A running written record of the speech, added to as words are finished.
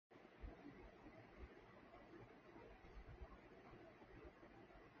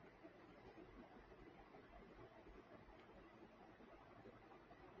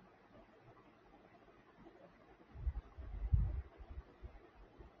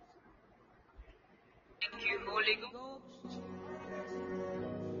you, Holy Ghost.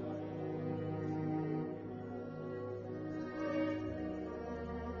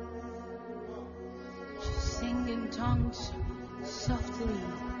 Sing in tongues softly.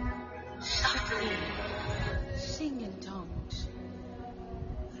 Softly. Sing in tongues.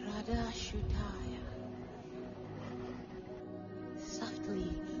 Radashutaya.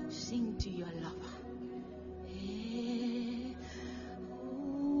 Softly sing to your lover. Eh,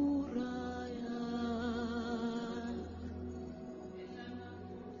 Uraya.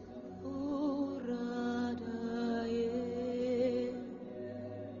 Uradaye.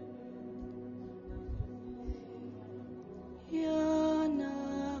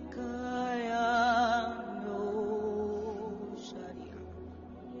 Yanakaya no Sharia.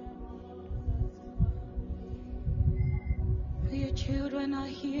 Your children are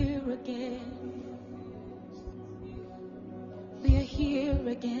here again. We are here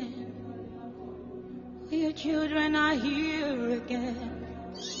again. Your children are here again.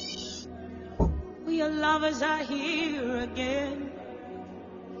 Your lovers are here again.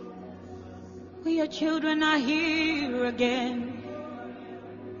 Your children are here again.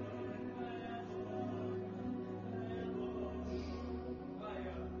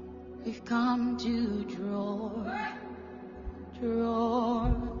 We've come to draw, draw,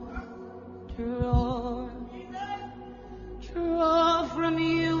 draw, draw from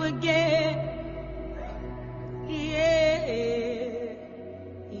you again. Yeah,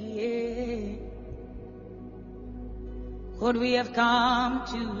 yeah. Lord, we have come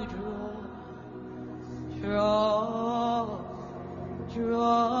to draw,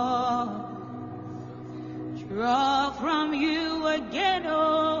 draw, draw from you again,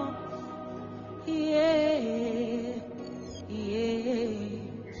 oh, yeah, yeah.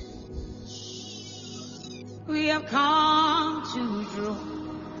 We have come to draw.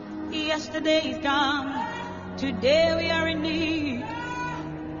 Yesterday is gone. Today we are in need.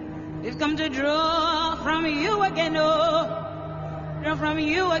 We've come to draw from you again, oh, draw from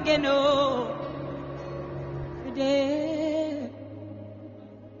you again, oh. Today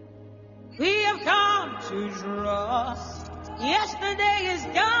we have come to draw. Yesterday is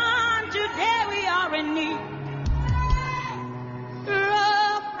gone. Today we are in need.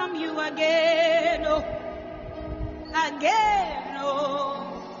 Draw from you again, oh, again, oh,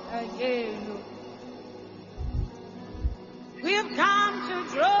 again, oh. We have come to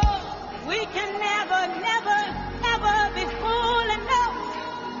draw. We can never, never, ever be full enough.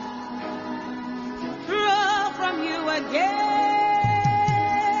 Draw from you again,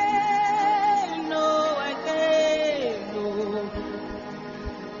 oh, again, oh.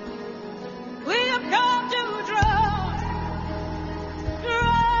 We have come to draw,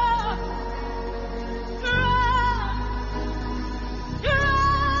 draw, draw,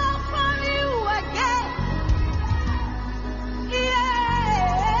 draw from you again. Yeah,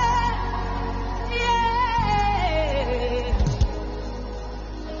 yeah.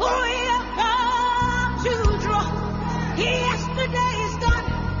 We have come to draw. Yesterday is gone.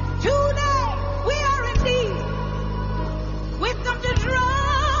 Today we are in need. We've come to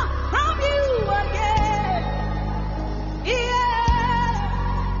draw from you again. Yeah,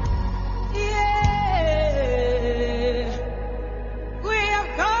 yeah. We have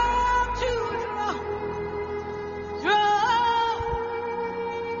come to draw, draw,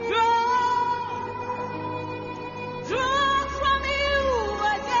 draw from you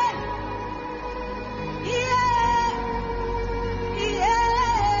again. Yeah, yeah.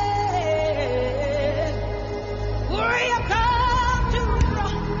 We have come to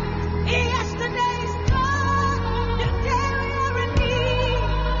draw. Yesterday is gone. Today we are in need.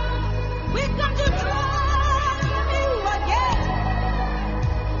 We've come to draw from you again.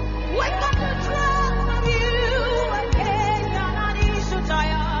 We've come to draw from you again. Yanani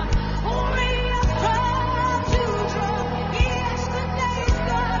Sutaya. We have come to draw. Yesterday is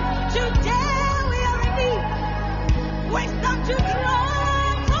gone. Today we are in need. We've come to draw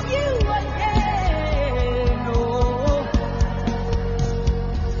from you again. Oh.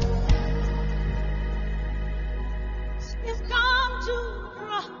 We've come to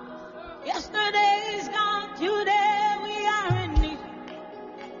draw. Yesterday is gone. Today we are in need.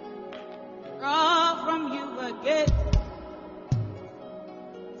 Draw from you again.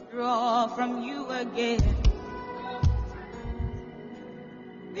 Draw from you again.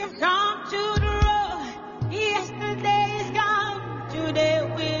 We've come to draw. Yesterday is gone. Today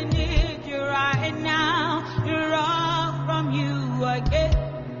we need you right now. Draw from you again.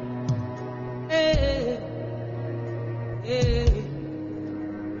 Hey, hey.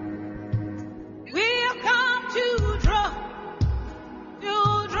 We have come to draw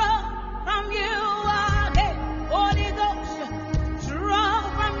from you again.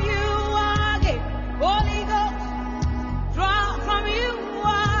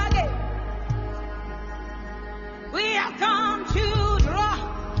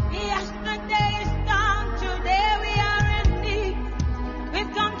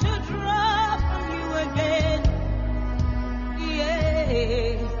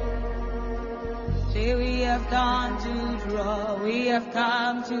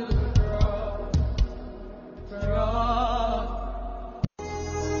 to draw.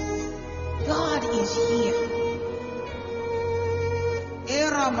 God is here.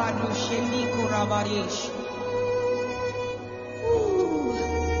 Eramadu sheliko rabarish. Ooh.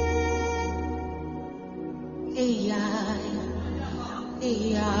 AI,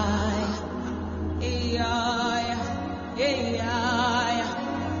 AI, AI, AI,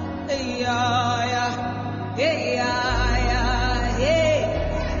 AI,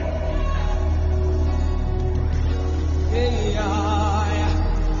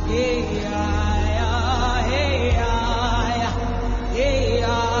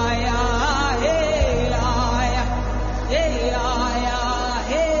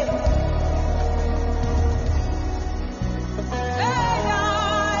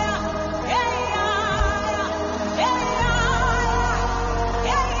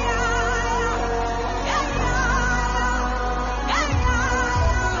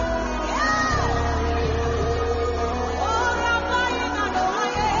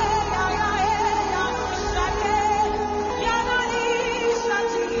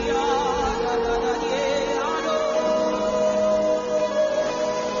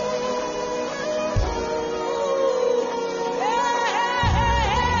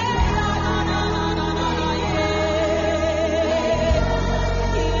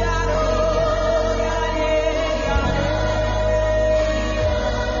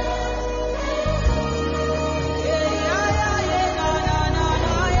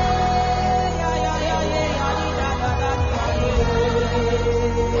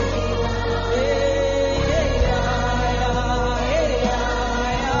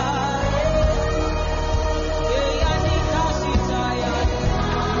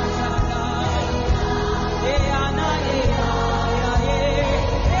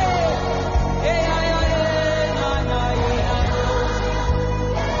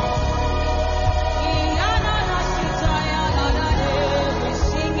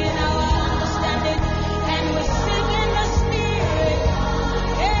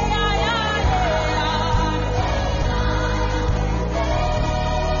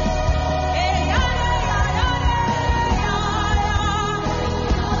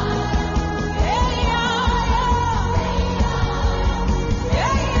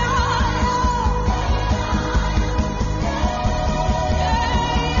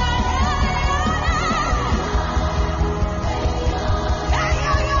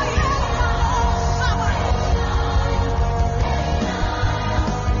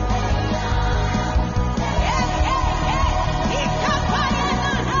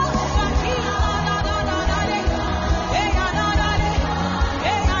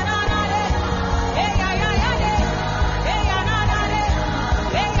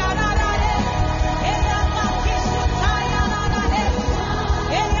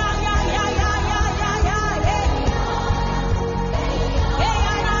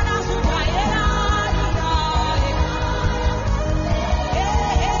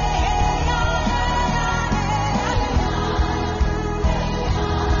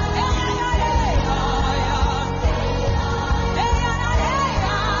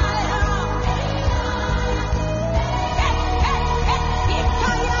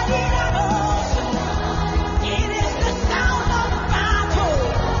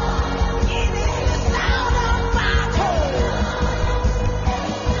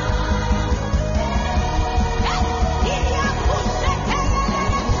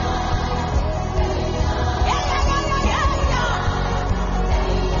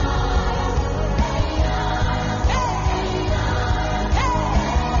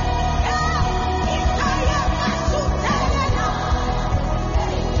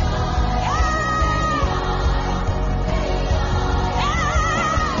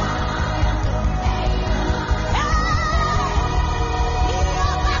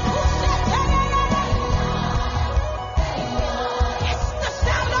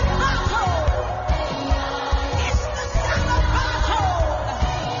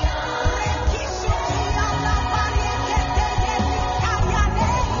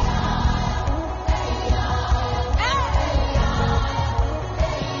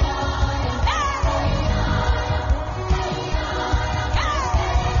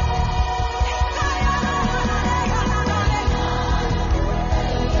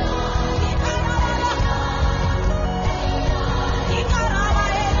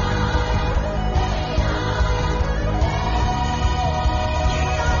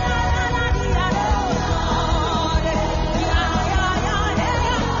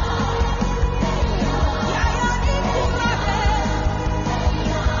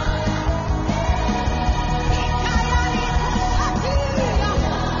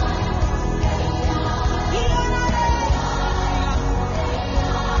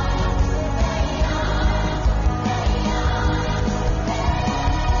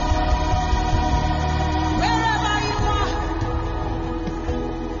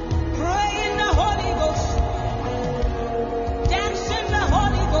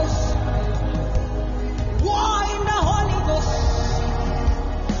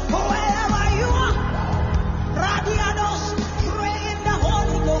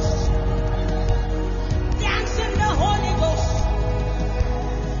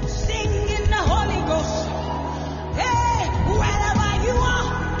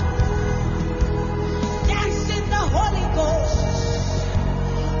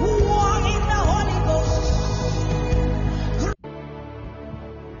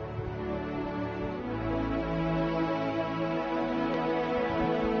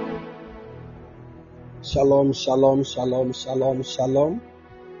 Shalom, shalom, shalom, shalom, shalom.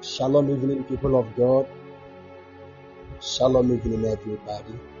 Shalom evening, people of God. Shalom evening,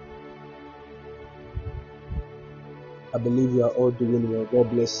 everybody. I believe you are all doing well.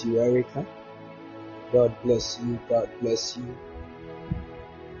 God bless you, Erica. God bless you. God bless you.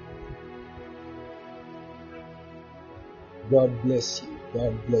 God bless you.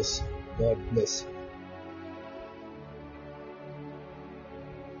 God bless you. God bless you.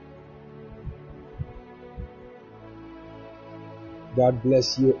 God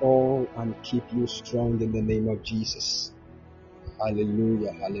bless you all and keep you strong in the name of Jesus.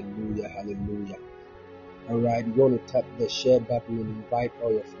 Hallelujah, hallelujah, hallelujah. Alright, you want to tap the share button and invite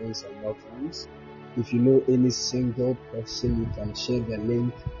all your friends and loved ones. If you know any single person, you can share the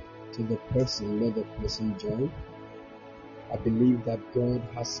link to the person, let the person join. I believe that God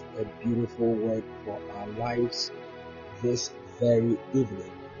has a beautiful word for our lives this very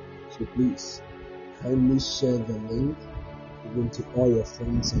evening. So please, kindly share the link even to all your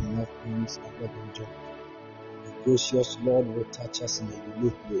friends and loved ones and let them join. The gracious Lord will touch us in a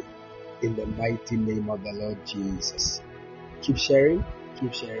unique way in the mighty name of the Lord Jesus. Keep sharing,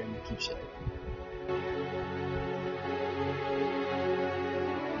 keep sharing, keep sharing.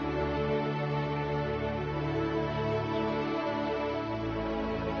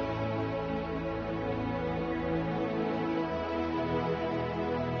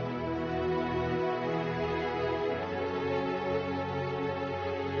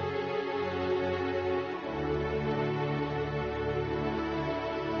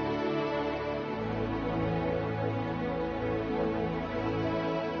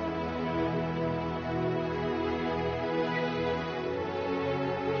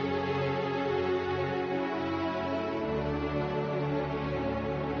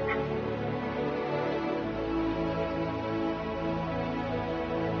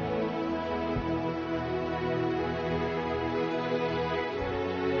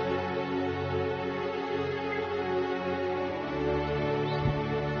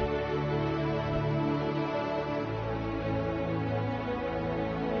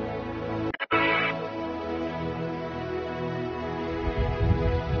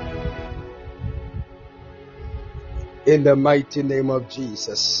 In the mighty name of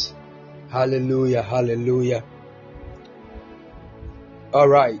Jesus. Hallelujah, hallelujah. All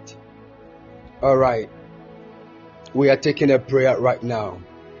right. We are taking a prayer right now.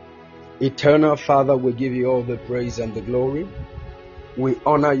 Eternal Father, we give you all the praise and the glory. We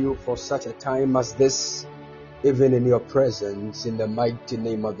honor you for such a time as this, even in your presence, in the mighty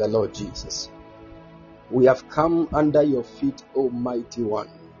name of the Lord Jesus. We have come under your feet, Almighty One,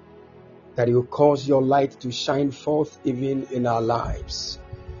 that you cause your light to shine forth even in our lives.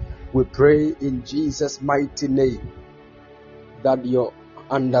 We pray in Jesus' mighty name that your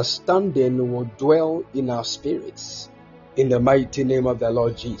understanding will dwell in our spirits, in the mighty name of the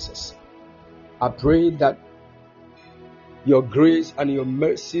Lord Jesus. I pray that your grace and your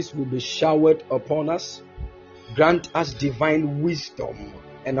mercies will be showered upon us. Grant us divine wisdom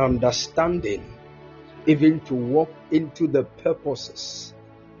and understanding, even to walk into the purposes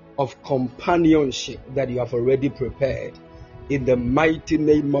of companionship that you have already prepared, in the mighty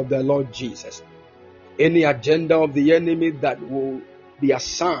name of the Lord Jesus. Any agenda of the enemy that will be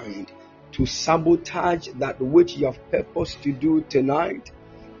assigned to sabotage that which you have purposed to do tonight,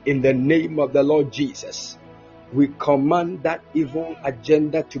 in the name of the Lord Jesus, we command that evil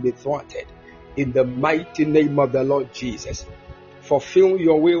agenda to be thwarted in the mighty name of the Lord Jesus. Fulfill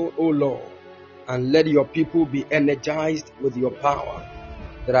your will, O Lord, and let your people be energized with your power,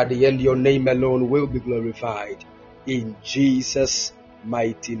 that at the end your name alone will be glorified. In Jesus'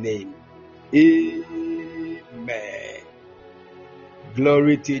 mighty name. Amen.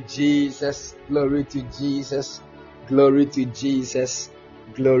 Glory to Jesus, glory to Jesus, glory to Jesus,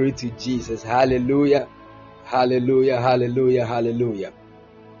 glory to Jesus. Hallelujah, hallelujah, hallelujah, hallelujah.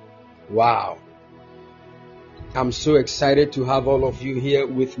 Wow. I'm so excited to have all of you here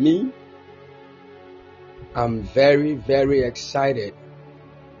with me. I'm very, very excited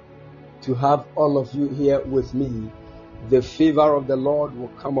to have all of you here with me. The favor of the Lord will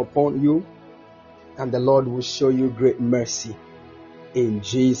come upon you, and the Lord will show you great mercy. In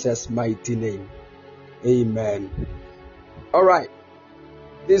Jesus' mighty name. Amen. All right.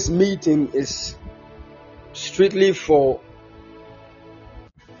 This meeting is strictly for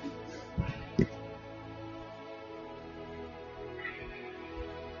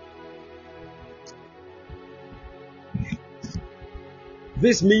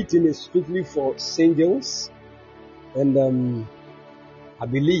singles, and I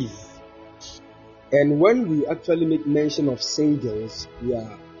believe. And when we actually make mention of singles, we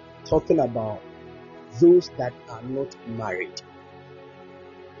are talking about those that are not married.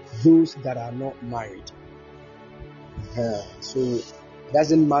 Those that are not married. So it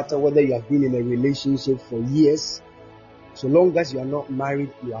doesn't matter whether you have been in a relationship for years. So long as you are not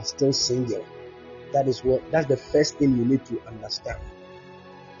married, you are still single. That's the first thing you need to understand.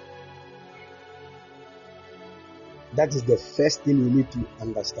 That is the first thing you need to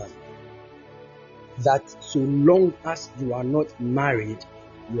understand. That so long as you are not married,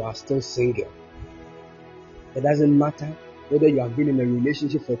 you are still single. It doesn't matter whether you have been in a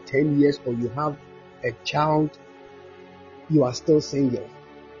relationship for 10 years or you have a child, you are still single.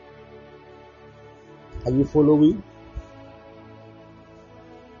 Are you following?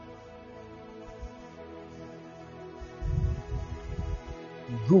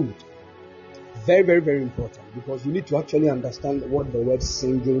 Good. Very, very, very important, because you need to actually understand what the word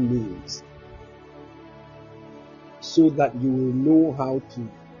single means so that you will know how to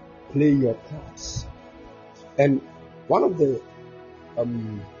play your parts. And one of the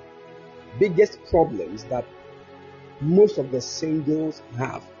biggest problems that most of the singles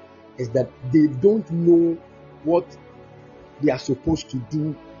have is that they don't know what they are supposed to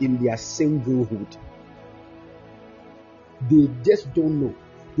do in their singlehood. They just don't know.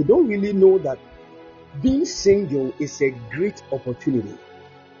 They don't really know that being single is a great opportunity.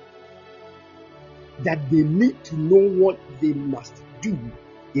 That they need to know what they must do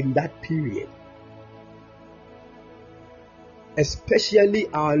in that period. Especially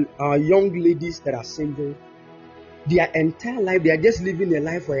our young ladies that are single, their entire life, they are just living a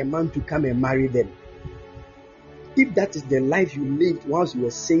life for a man to come and marry them. If that is the life you lived whilst you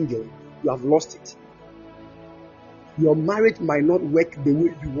were single, you have lost it. Your marriage might not work the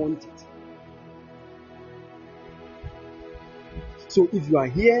way you want it. So if you are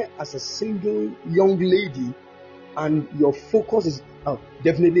here as a single young lady and your focus is,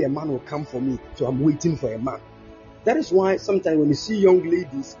 definitely a man will come for me, so I'm waiting for a man. That is why sometimes when you see young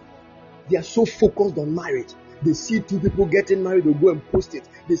ladies, they are so focused on marriage. They see two people getting married, they'll go and post it.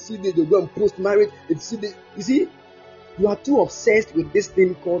 They see they'll go and post marriage. You see, you are too obsessed with this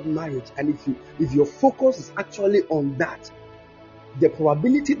thing called marriage. And if your focus is actually on that, the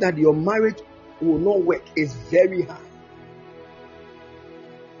probability that your marriage will not work is very high.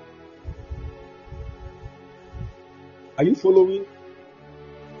 Are you following?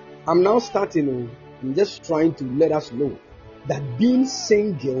 I'm now starting. I'm just trying to let us know that being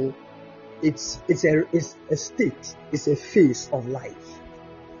single, it's a state, it's a phase of life.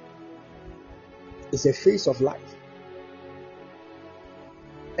 It's a phase of life.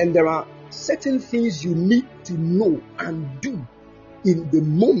 And there are certain things you need to know and do in the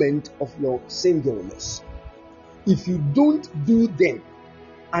moment of your singleness. If you don't do them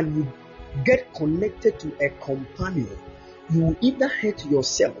and you get connected to a companion, you will either hurt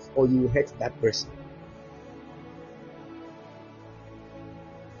yourself or you will hurt that person.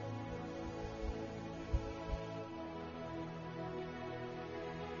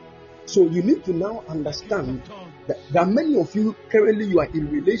 So you need to now understand that there are many of you currently you are in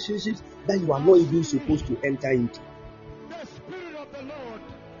relationships that you are not even supposed to enter into. The Spirit of the Lord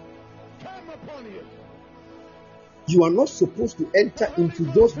come upon you. You are not supposed to enter into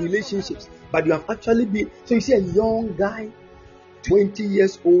those relationships, but you have actually been. So you see a young guy, 20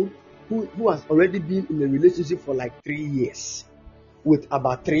 years old, who has already been in a relationship for like 3 years with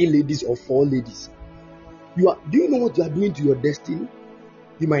about 3 ladies or 4 ladies. Do you know what you are doing to your destiny?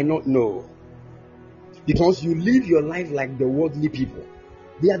 You might not know, because you live your life like the worldly people.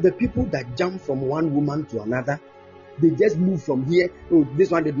 They are the people that jump from one woman to another. They just move from here. Oh,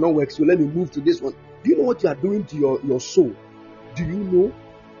 this one did not work, so let me move to this one. Do you know what you are doing to your soul? Do you know?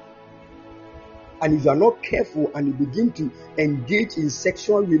 And if you are not careful and you begin to engage in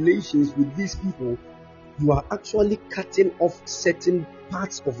sexual relations with these people, you are actually cutting off certain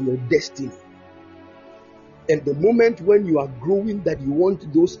parts of your destiny. And the moment when you are growing that you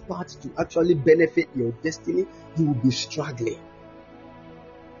want those parts to actually benefit your destiny, you will be struggling.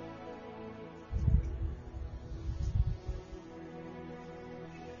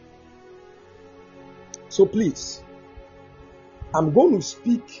 So please, I'm going to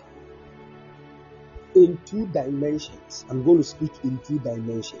speak in 2 dimensions.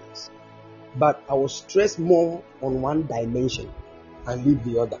 But I will stress more on one dimension and leave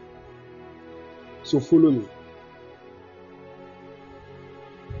the other. So follow me.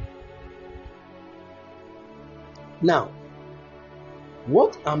 Now,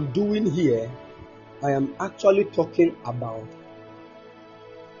 what I'm doing here, I am actually talking about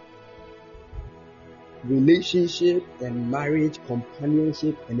relationship and marriage,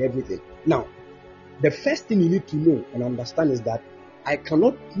 companionship and everything. Now, the first thing you need to know and understand is that I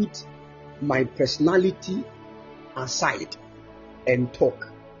cannot put my personality aside and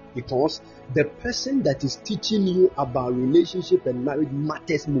talk, because the person that is teaching you about relationship and marriage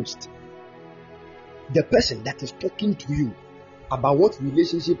matters most. The person that is talking to you about what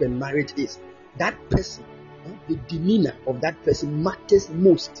relationship and marriage is, that person, the demeanor of that person matters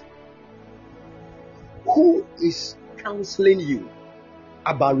most. Who is counseling you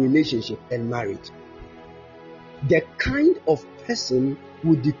about relationship and marriage? The kind of person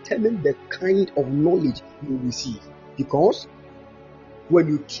will determine the kind of knowledge you receive. Because when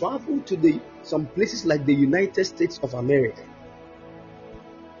you travel to some places like the United States of America,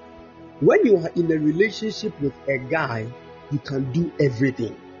 when you are in a relationship with a guy, you can do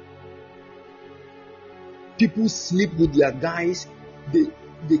everything. People sleep with their guys.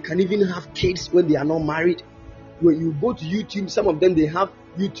 They can even have kids when they are not married. When you go to YouTube, some of them, they have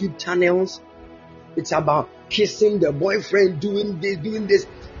YouTube channels. It's about kissing the boyfriend, doing this.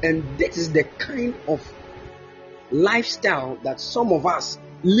 And that is the kind of lifestyle that some of us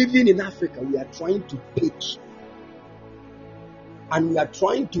living in Africa, we are trying to pick. And we are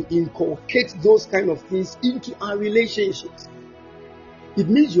trying to inculcate those kind of things into our relationships. It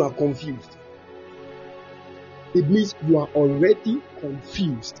means you are confused. It means you are already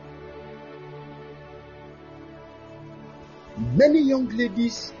confused. Many young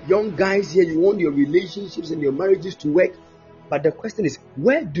ladies, young guys here, you want your relationships and your marriages to work. But the question is,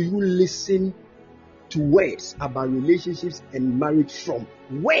 where do you listen to words about relationships and marriage from?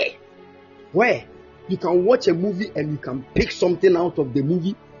 Where? You can watch a movie and you can pick something out of the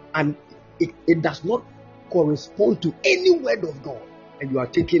movie and it does not correspond to any word of God, and you are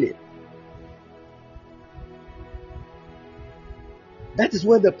taking it. That is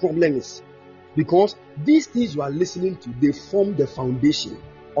where the problem is. Because these things you are listening to, they form the foundation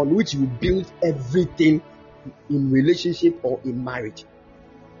on which you build everything in relationship or in marriage.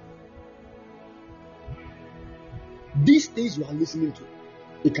 These things you are listening to,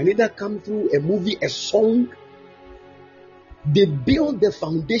 it can either come through a movie, a song. They build the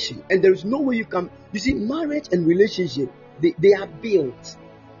foundation, and there is no way you can. You see, marriage and relationship, they are built.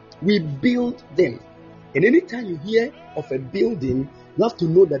 We build them. And anytime you hear of a building, you have to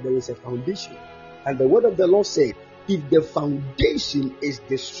know that there is a foundation. And the word of the Lord said, if the foundation is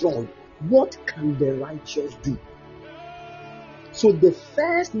destroyed, what can the righteous do? So the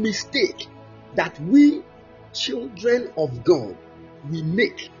first mistake that we children of God, we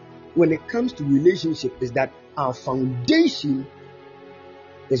make when it comes to relationship is that our foundation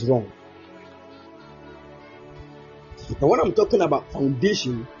is wrong. And when I'm talking about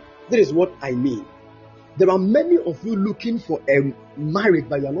foundation, that is what I mean. There are many of you looking for a marriage,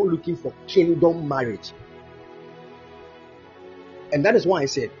 but you are not looking for kingdom marriage. And that is why I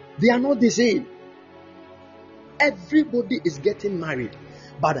said, they are not the same. Everybody is getting married.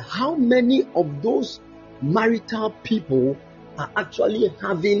 But how many of those marital people are actually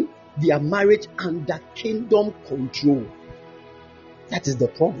having their marriage under kingdom control? That is the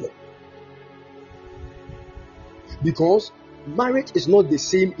problem. Because marriage is not the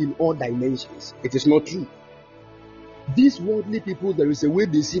same in all dimensions. It is not true. These worldly people, there is a way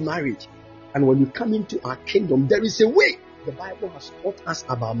they see marriage. And when you come into our kingdom, there is a way the Bible has taught us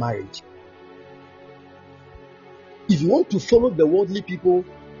about marriage. If you want to follow the worldly people,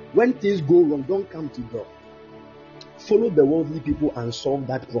 when things go wrong, don't come to God. Follow the worldly people and solve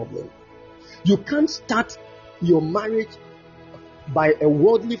that problem. You can't start your marriage by a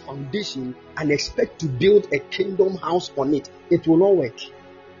worldly foundation and expect to build a kingdom house on it. It will not work.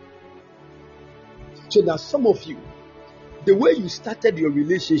 So that some of you, the way you started your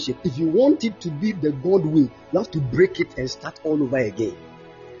relationship, if you want it to be the God way, you have to break it and start all over again.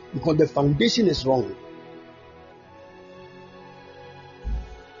 Because the foundation is wrong.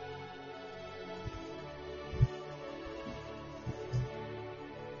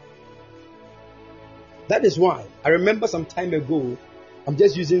 That is why I remember some time ago, I'm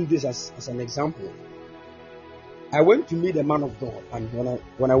just using this as an example. I went to meet a man of God, and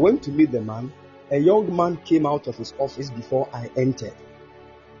when I went to meet the man, a young man came out of his office before I entered.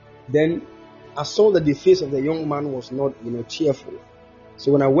 Then I saw that the face of the young man was not, cheerful.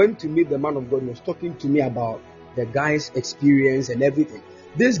 So when I went to meet the man of God, he was talking to me about the guy's experience and everything.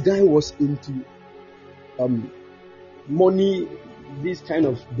 This guy was into money, this kind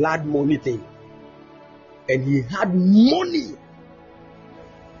of blood money thing. And he had money,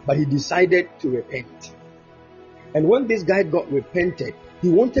 but he decided to repent. And when this guy got repented, he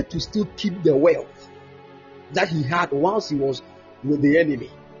wanted to still keep the wealth that he had whilst he was with the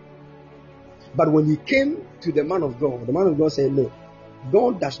enemy. But when he came to the man of God said, no,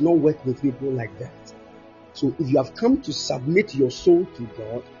 God does not work with people like that. So if you have come to submit your soul to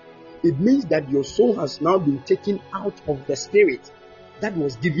God, it means that your soul has now been taken out of the spirit that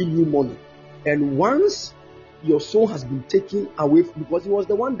was giving you money. And once your soul has been taken away, because it was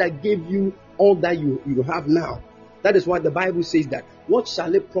the one that gave you all that you have now. That is why the Bible says that, what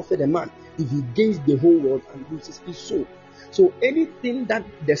shall it profit a man if he gains the whole world and loses his soul? So anything that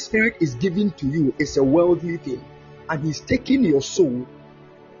the spirit is giving to you is a worldly thing, and he's taking your soul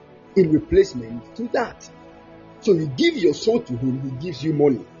in replacement to that. So you give your soul to him, he gives you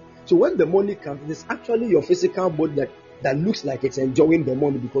money. So when the money comes, it's actually your physical body that looks like it's enjoying the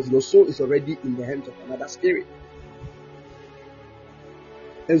money, because your soul is already in the hands of another spirit.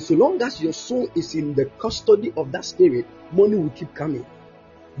 And so long as your soul is in the custody of that spirit, money will keep coming.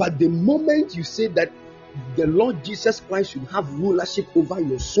 But the moment you say that the Lord Jesus Christ should have rulership over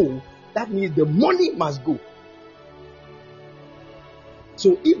your soul, that means the money must go.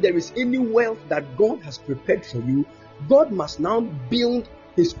 So if there is any wealth that God has prepared for you, God must now build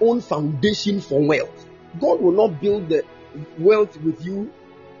his own foundation for wealth. God will not build the wealth with you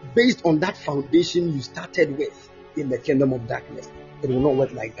based on that foundation you started with in the kingdom of darkness. It will not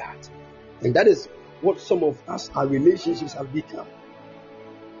work like that. And that is what some of us, our relationships have become.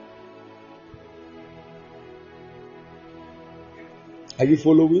 Are you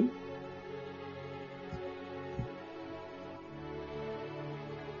following?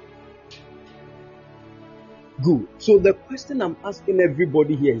 Good. So the question I'm asking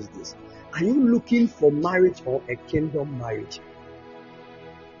everybody here is this: are you looking for marriage or a kingdom marriage?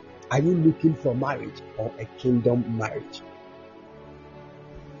 Are you looking for marriage or a kingdom marriage?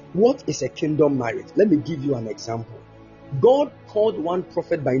 What is a kingdom marriage? Let me give you an example. God called one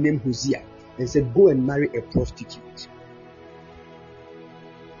prophet by name Hosea and said, go and marry a prostitute.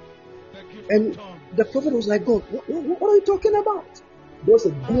 And the prophet was like, God, what are you talking about? God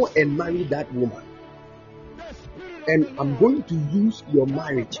said, go and marry that woman. And I'm going to use your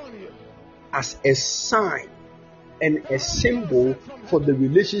marriage as a sign and a symbol for the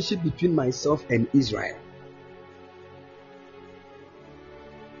relationship between myself and Israel.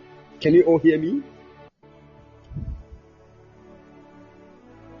 Can you all hear me?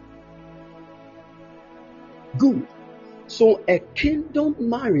 Good. So a kingdom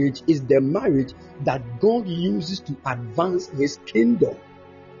marriage is the marriage that God uses to advance his kingdom.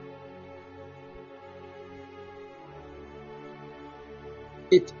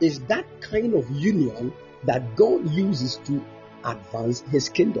 It is that kind of union that God uses to advance his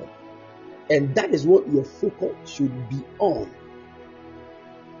kingdom. And that is what your focus should be on.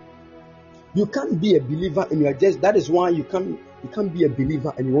 You can't be a believer and you are just, that is why you can't be a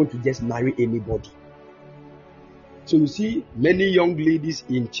believer and you want to just marry anybody. So you see many young ladies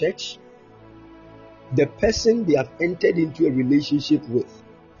in church, the person they have entered into a relationship with,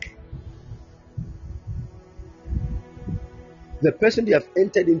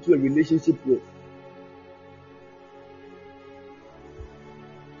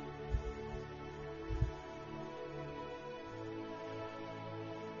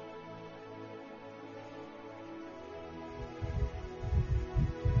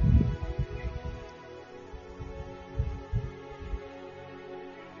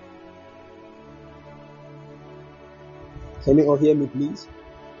 can you all hear me, please?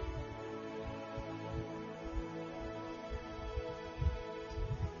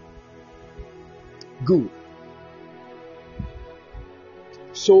 Good.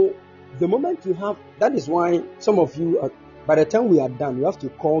 So the moment you have, that is why some of you, by the time we are done, you have to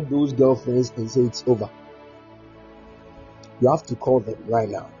call those girlfriends and say it's over. You have to call them right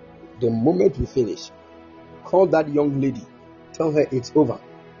now. The moment we finish, call that young lady, tell her it's over.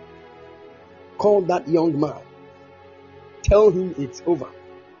 Call that young man, tell him it's over.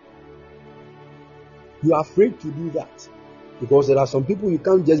 You are afraid to do that because there are some people you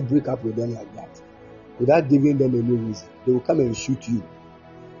can't just break up with them like that without giving them any reason. They will come and shoot you.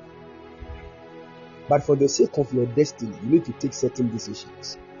 But for the sake of your destiny, you need to take certain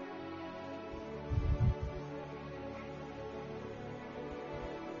decisions.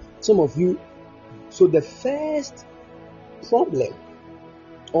 Some of you, so the first problem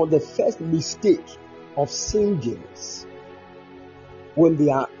or the first mistake of singles when they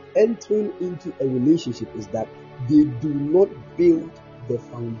are entering into a relationship is that they do not build the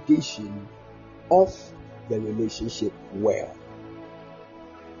foundation of the relationship well.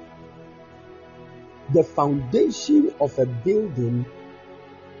 The foundation of a building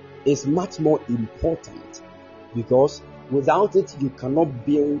is much more important because without it you cannot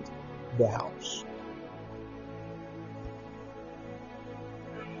build the house.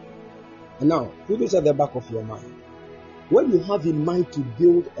 And now, put this at the back of your mind. When you have in mind to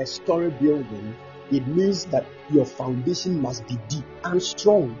build a story building, it means that your foundation must be deep and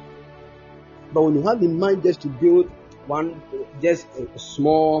strong. But when you have in mind just to build just a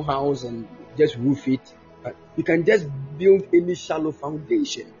small house and just roof it, you can just build any shallow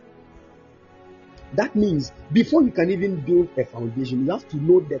foundation. That means before you can even build a foundation, you have to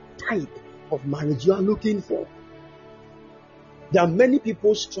know the type of marriage you are looking for. There are many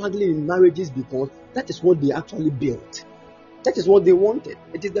people struggling in marriages because that is what they actually built. That is what they wanted.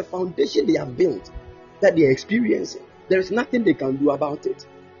 It is the foundation they have built that they are experiencing. There is nothing they can do about it.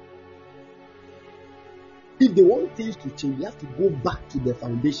 If they want things to change, you have to go back to the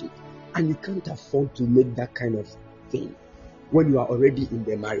foundation. And you can't afford to make that kind of thing when you are already in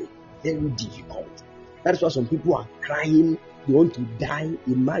the marriage. Very difficult. That's why some people are crying. They want to die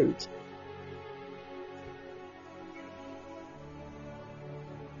in marriage.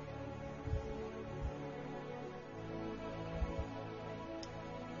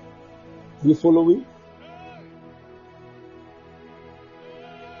 You following?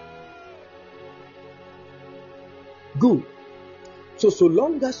 Good. So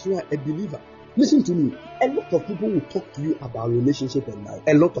long as you are a believer, listen to me. A lot of people will talk to you about relationship and marriage.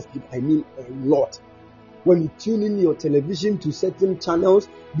 A lot of people, I mean a lot. When you tune in your television to certain channels,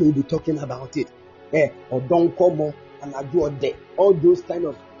 they will be talking about it. Or don't come and I do all those kind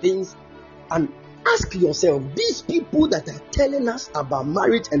of things. And ask yourself, these people that are telling us about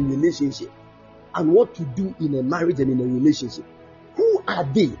marriage and relationship and what to do in a marriage and in a relationship, who are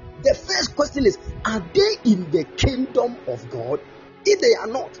they? The first question is, are they in the kingdom of God? If they are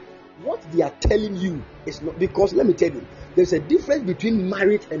not, what they are telling you is not. Because let me tell you, there's a difference between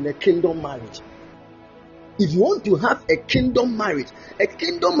marriage and a kingdom marriage. If you want to have a kingdom marriage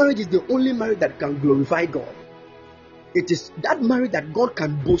is the only marriage that can glorify God. It is that marriage that God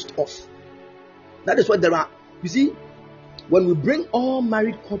can boast of. That is what there are. You see, when we bring all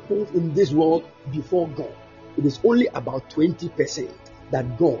married couples in this world before God, it is only about 20%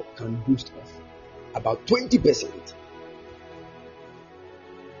 that God can boast of. About 20%.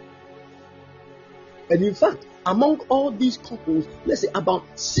 And in fact, among all these couples, let's say about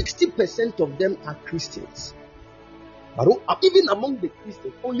 60% of them are Christians. But even among the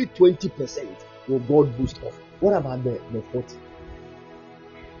Christians, only 20% will God boast of. What about the 40?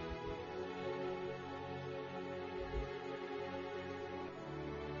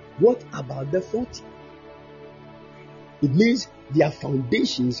 What about the 40? It means their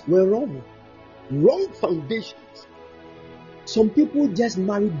foundations were wrong. Wrong foundations. Some people just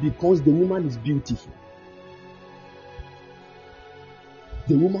married because the woman is beautiful.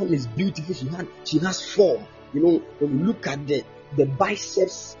 The woman is beautiful. She has form. You know, when you look at the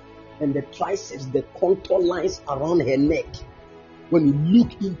biceps and the triceps, the contour lines around her neck, when you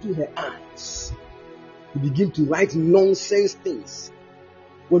look into her eyes, you begin to write nonsense things.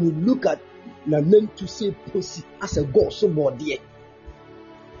 When you look at the meant to say pussy as a god, so more dear.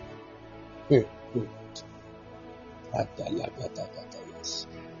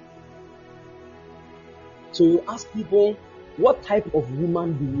 So you ask people, what type of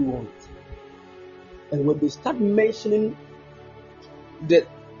woman do you want? And when they start mentioning that,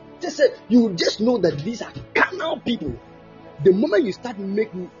 you just know that these are carnal people. The moment you start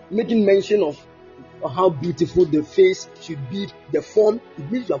making mention of how beautiful the face should be, the form,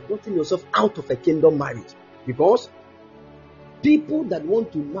 it means you have gotten yourself out of a kingdom marriage. Because people that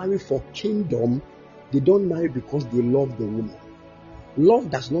want to marry for kingdom, they don't marry because they love the woman.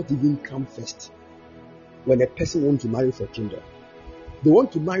 Love does not even come first when a person wants to marry for kingdom. They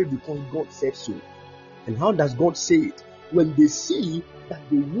want to marry because God said so. And how does God say it? When they see that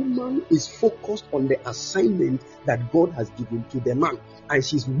the woman is focused on the assignment that God has given to the man, and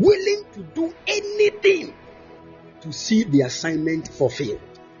she's willing to do anything to see the assignment fulfilled.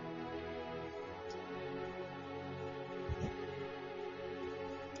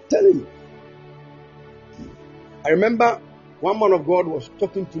 Telling you. I remember one man of God was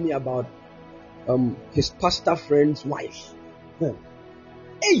talking to me about his pastor friend's wife.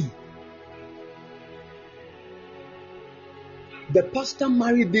 Hey! The pastor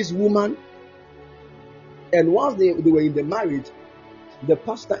married this woman, and whilst they were in the marriage, the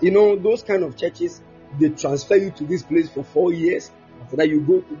pastor, you know, those kind of churches, they transfer you to this place for 4 years. After that, you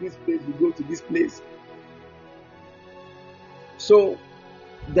go to this place, you go to this place. So,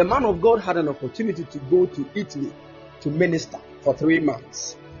 the man of God had an opportunity to go to Italy to minister for 3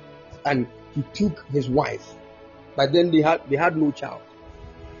 months, and he took his wife, but then they had no child.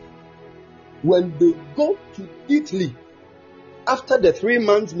 When they go to Italy, after the 3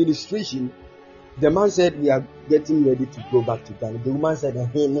 months ministration, the man said, "We are getting ready to go back to Ghana." The woman said,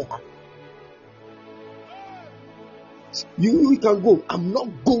 "Hey, you can go. I'm not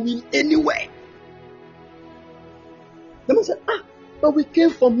going anywhere." The man said, But we came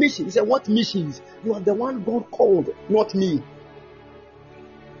for mission. He said, what missions? You are the one God called, not me.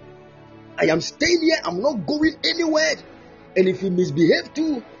 I am staying here. I'm not going anywhere. And if you misbehave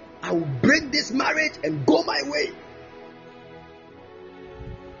too, I will break this marriage and go my way.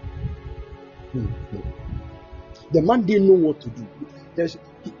 The man didn't know what to do.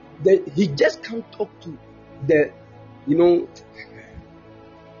 He just can't talk to the,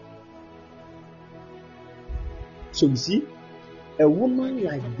 So you see, a woman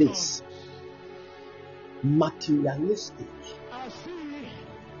like this, materialistic.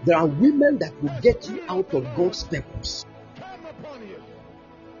 There are women that will get you out of God's purpose.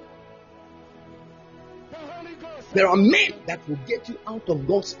 There are men that will get you out of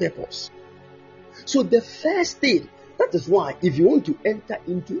God's purpose. So the first thing, that is why if you want to enter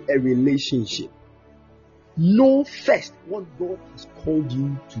into a relationship, know first what God has called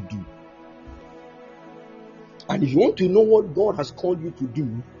you to do. And if you want to know what God has called you to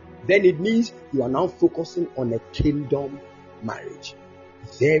do, then it means you are now focusing on a kingdom marriage.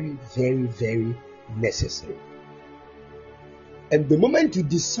 Very, very, very necessary. And the moment you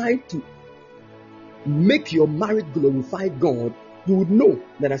decide to make your marriage glorify God, you would know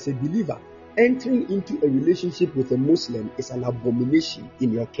that as a believer, entering into a relationship with a Muslim is an abomination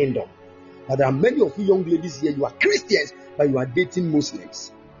in your kingdom. But there are many of you young ladies here, you are Christians, but you are dating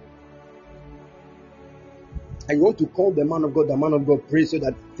Muslims. And you want to call the man of God, pray so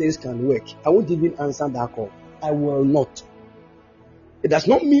that things can work. I won't even answer that call. I will not. It does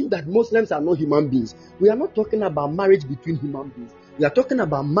not mean that Muslims are not human beings. We are not talking about marriage between human beings. We are talking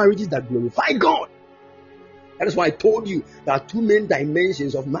about marriages that glorify God. That is why I told you there are two main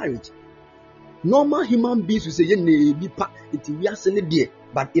dimensions of marriage. Normal human beings will say,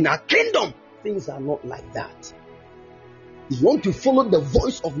 but in our kingdom, things are not like that. If you want to follow the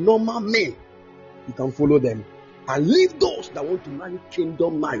voice of normal men, you can follow them. And leave those that want to marry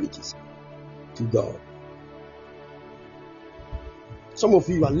kingdom marriages to God. Some of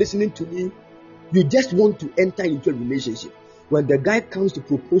you are listening to me, you just want to enter into a relationship. When the guy comes to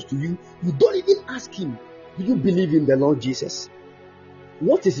propose to you, you don't even ask him, do you believe in the Lord Jesus?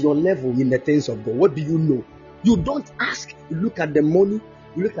 What is your level in the things of God? What do you know? You don't ask. You look at the money,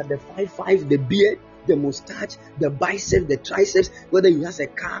 you look at the 5'5", the beard, the mustache, the biceps, the triceps, whether he has a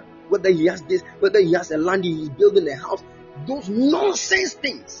car, whether he has this, whether he has a land, he is building a house. Those nonsense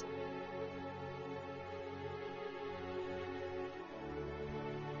things.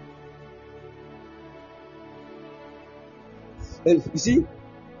 And you see,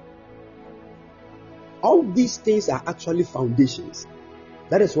 all these things are actually foundations.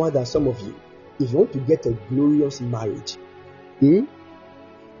 That is why there are some of you, if you want to get a glorious marriage, you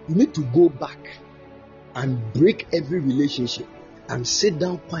need to go back and break every relationship and sit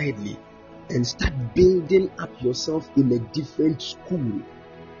down quietly and start building up yourself in a different school.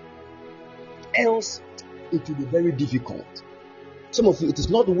 Else, it will be very difficult. Some of you, it is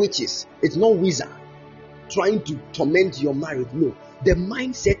not witches, it's not wizards trying to torment your marriage. No, the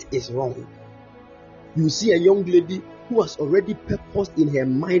mindset is wrong. You see a young lady who has already purposed in her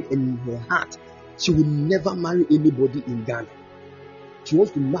mind and in her heart, she will never marry anybody in Ghana. She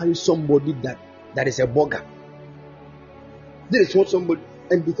wants to marry somebody that is a bogger. This is what somebody,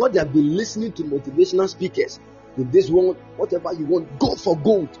 and because they have been listening to motivational speakers, if this one, whatever you want, go for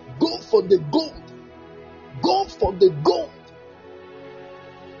gold, go for the gold, go for the gold.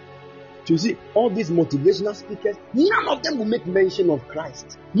 You see, all these motivational speakers, none of them will make mention of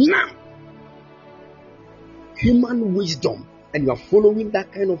Christ. None. Human wisdom, and you are following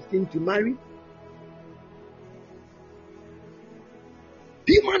that kind of thing to marry?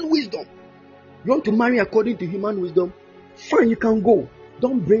 Human wisdom. You want to marry according to human wisdom? Fine, you can go.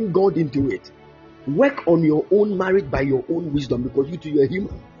 Don't bring God into it. Work on your own marriage by your own wisdom, because you too are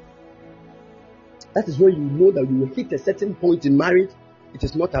human. That is where you know that you will hit a certain point in marriage. It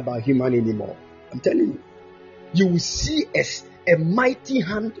is not about human anymore. I'm telling you. You will see a mighty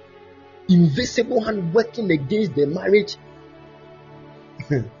hand, invisible hand working against the marriage.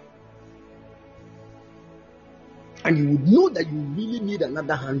 And you would know that you really need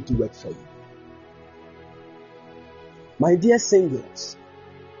another hand to work for you. My dear singles,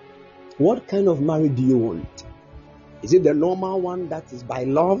 what kind of marriage do you want? Is it the normal one that is by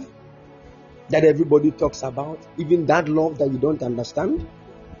love, that everybody talks about, even that love that you don't understand?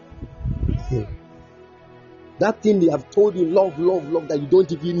 That thing they have told you, love, that you don't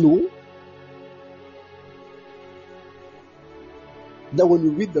even know? That when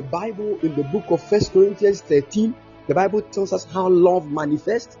you read the Bible in the book of 1 Corinthians 13, the Bible tells us how love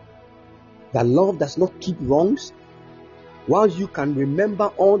manifests. That love does not keep wrongs. While you can remember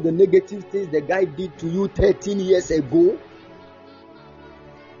all the negative things the guy did to you 13 years ago,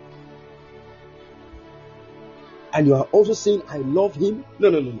 and you are also saying, I love him.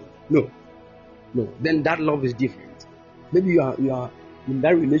 No. Then that love is different. Maybe you are in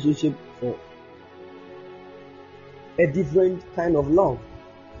that relationship for a different kind of love.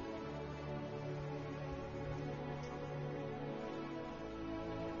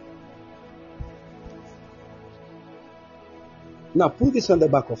 Now put this on the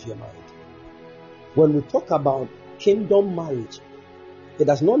back of your mind. When we talk about kingdom marriage, it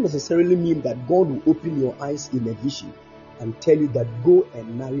does not necessarily mean that God will open your eyes in a vision and tell you that go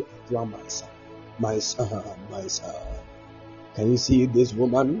and marry Adua, my son. Can you see this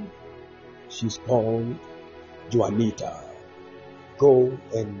woman? She's called Juanita. Go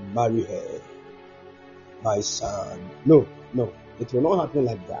and marry her, my son. No, it will not happen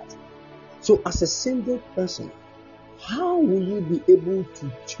like that. So as a single person, how will you be able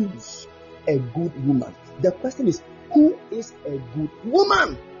to choose a good woman? The question is, who is a good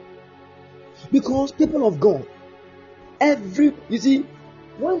woman? Because people of God, you see,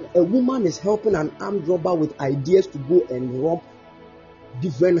 when a woman is helping an armed robber with ideas to go and rob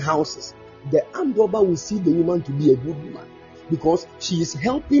different houses, the armed robber will see the woman to be a good woman because she is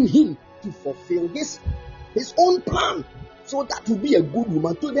helping him to fulfill his own plan. So that will be a good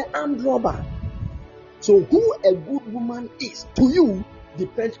woman to the armed robber. So who a good woman is to you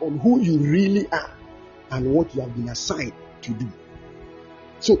depends on who you really are and what you have been assigned to do.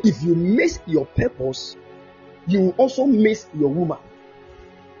 So if you miss your purpose, you will also miss your woman.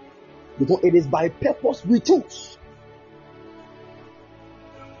 Because it is by purpose we choose.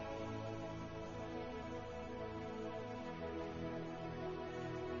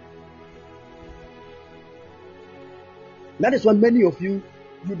 That is why many of you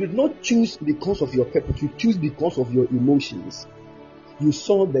did not choose because of your purpose. You choose because of your emotions. You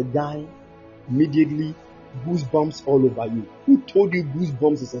saw the guy, immediately goosebumps all over you. Who told you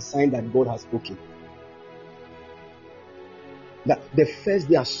goosebumps is a sign that God has spoken? That the first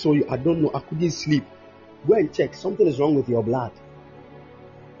day I saw you, I don't know, I couldn't sleep. Go and check. Something is wrong with your blood.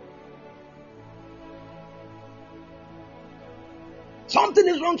 Something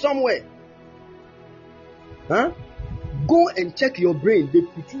is wrong somewhere. Huh? Go and check your brain, the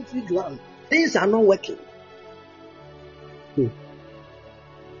pituitary gland. Things are not working.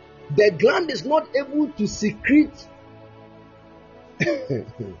 The gland is not able to secrete.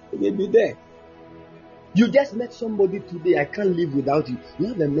 Maybe there. You just met somebody today, I can't live without you. You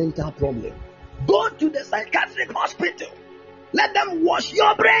have a mental problem. Go to the psychiatric hospital. Let them wash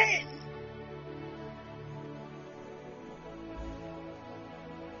your brain.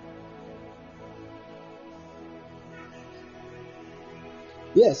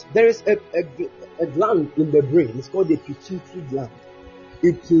 Yes, there is a gland in the brain. It's called the pituitary gland.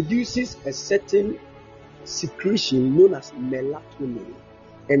 It produces a certain secretion known as melatonin.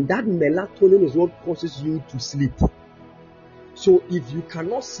 And that melatonin is what causes you to sleep. So if you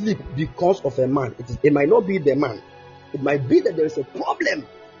cannot sleep because of a man, it might not be the man. It might be that there is a problem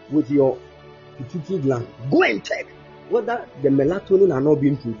with your pituitary gland. Go and check whether the melatonin are not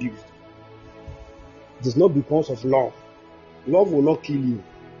being produced. It is not because of love. Love will not kill you.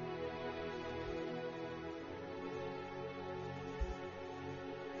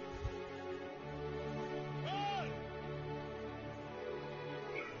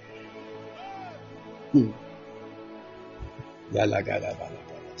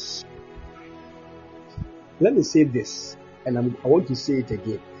 Let me say this, and I want to say it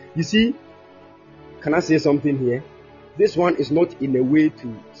again. You see, can I say something here? This one is not in a way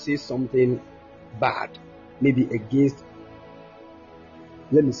to say something bad, maybe against.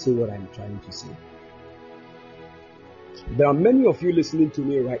 Let me say what I'm trying to say. There are many of you listening to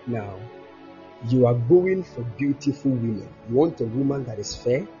me right now. You are going for beautiful women. You want a woman that is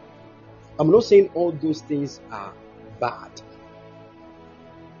fair. I'm not saying all those things are bad.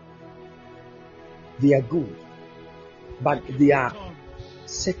 They are good. But they are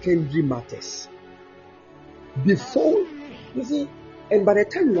secondary matters. Before, you see, and by the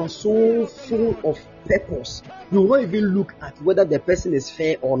time you are so full of purpose, you won't even look at whether the person is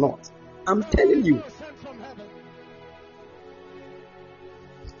fair or not. I'm telling you.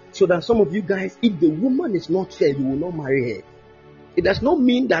 So that some of you guys, if the woman is not fair, you will not marry her. It does not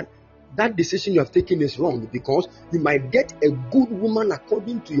mean that decision you have taken is wrong, because you might get a good woman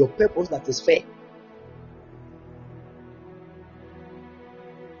according to your purpose that is fair.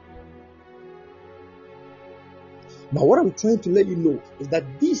 But what I'm trying to let you know is that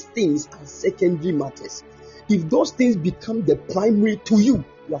these things are secondary matters. If those things become the primary to you,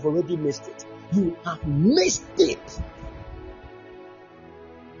 you have already missed it. You have missed it.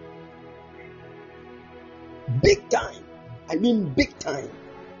 Big time. I mean big time.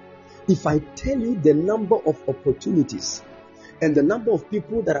 If I tell you the number of opportunities and the number of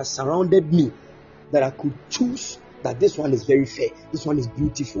people that are surrounded me that I could choose that this one is very fair, this one is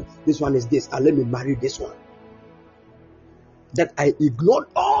beautiful, this one is this, and let me marry this one, that I ignored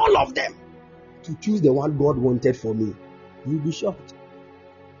all of them to choose the one God wanted for me, you'll be shocked.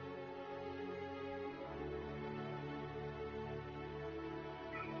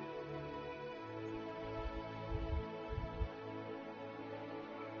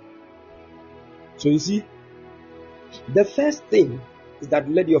 So you see, the first thing is that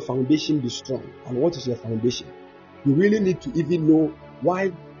let your foundation be strong. And what is your foundation? You really need to even know why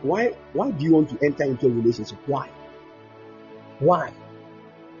do you want to enter into a relationship? Why?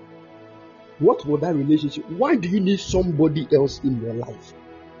 What will that relationship? Why do you need somebody else in your life?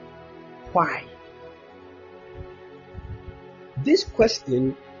 Why? This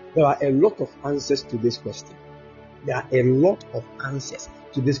question, there are a lot of answers to this question. There are a lot of answers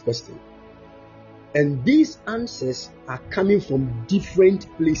to this question. And these answers are coming from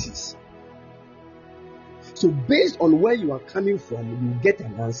different places. So based on where you are coming from, you get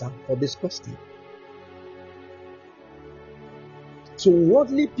an answer for this question. So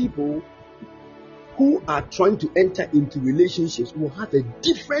worldly people who are trying to enter into relationships will have a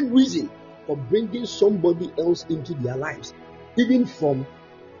different reason for bringing somebody else into their lives, even from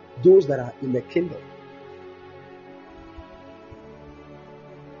those that are in the kingdom.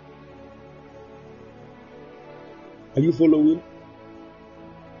 Are you following?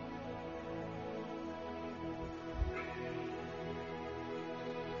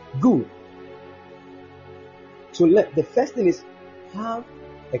 Good. So the first thing is have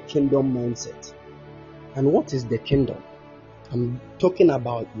a kingdom mindset. And what is the kingdom? I'm talking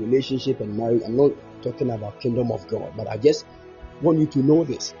about relationship and marriage. I'm not talking about kingdom of God, but I just want you to know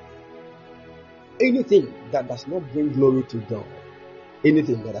this. Anything that does not bring glory to God,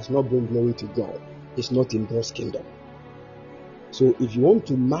 anything that does not bring glory to God is not in God's kingdom. So if you want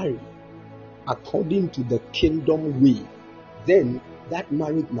to marry according to the kingdom way, then that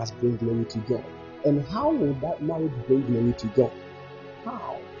marriage must bring glory to God. And how will that marriage bring glory to God?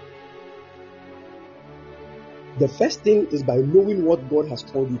 How? The first thing is by knowing what God has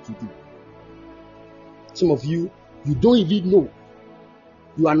called you to do. Some of you, you don't even know.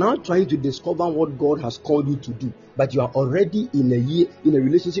 You are now trying to discover what God has called you to do, but you are already in a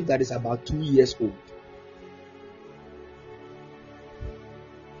relationship that is about 2 years old.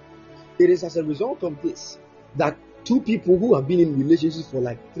 It is as a result of this that two people who have been in relationships for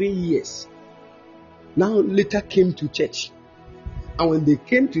like 3 years now later came to church. And when they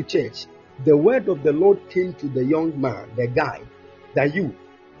came to church, the word of the Lord came to the young man, the guy, that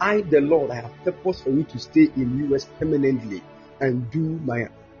I, the Lord, I have purpose for you to stay in US permanently and do my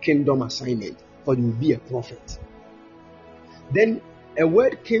kingdom assignment, for you will be a prophet. Then a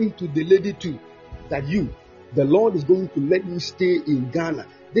word came to the lady too, that the Lord is going to let you stay in Ghana.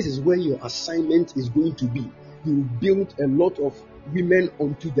 This is where your assignment is going to be. You will build a lot of women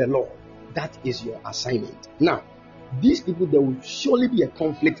unto the Lord. That is your assignment. Now, these people, there will surely be a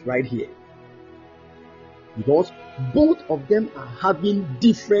conflict right here, because both of them are having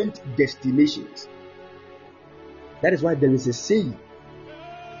different destinations. That is why there is a saying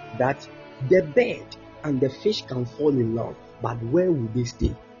that the bird and the fish can fall in love, but where will they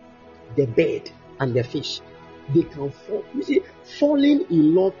stay? The bird and the fish, they can fall. You see, falling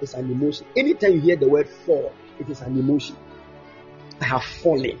in love is an emotion. Anytime you hear the word fall, it is an emotion. I have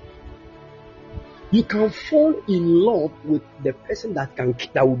fallen. You can fall in love with the person that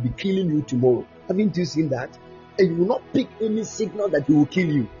will be killing you tomorrow. Haven't you seen that? And you will not pick any signal that he will kill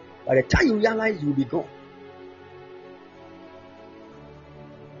you. By the time you realize, you will be gone.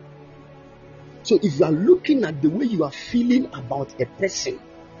 So if you are looking at the way you are feeling about a person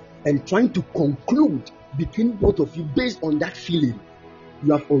and trying to conclude between both of you based on that feeling,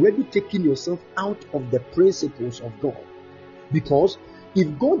 you have already taken yourself out of the principles of God. Because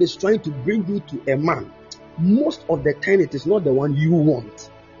if God is trying to bring you to a man, most of the time it is not the one you want.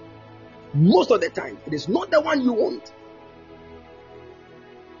 Most of the time it is not the one you want.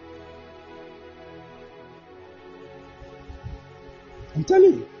 I'm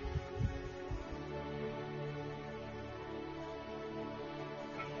telling you.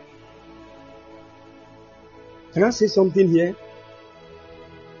 Can I say something here?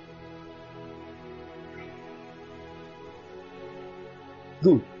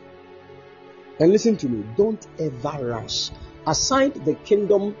 Good. And listen to me. Don't ever rush. Aside the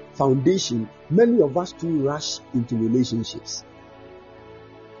kingdom foundation, many of us too rush into relationships.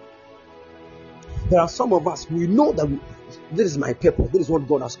 There are some of us, we know that this is my purpose. This is what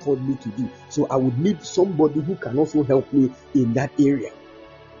God has called me to do. So I would need somebody who can also help me in that area.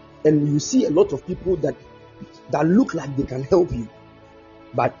 And you see a lot of people that look like they can help you,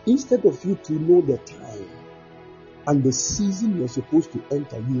 but instead of you to know the time and the season you're supposed to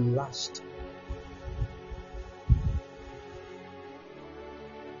enter, you rushed.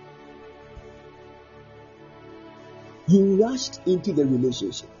 You rushed into the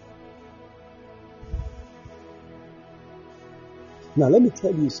relationship. Now, let me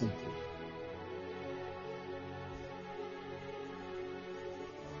tell you something.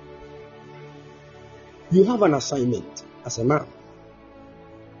 You have an assignment as a man,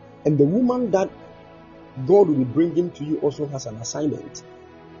 and the woman that God will be bringing to you also has an assignment.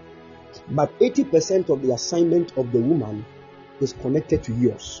 But 80% of the assignment of the woman is connected to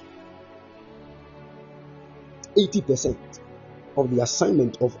yours. 80% of the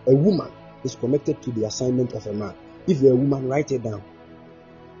assignment of a woman is connected to the assignment of a man. If you're a woman, write it down.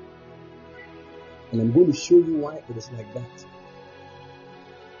 And I'm going to show you why it is like that.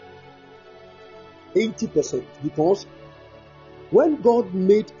 80%, because when God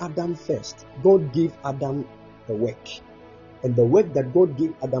made Adam first, God gave Adam a work. And the work that God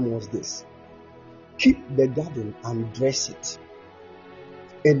gave Adam was this: keep the garden and dress it,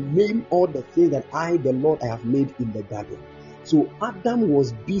 and name all the things that I, the Lord, I have made in the garden. So Adam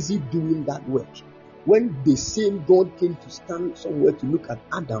was busy doing that work. When the same God came to stand somewhere to look at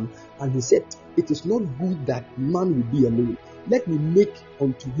Adam, and he said, it is not good that man will be alone. Let me make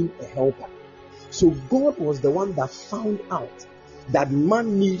unto him a helper. So God was the one that found out that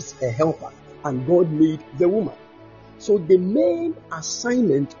man needs a helper, and God made the woman. So the main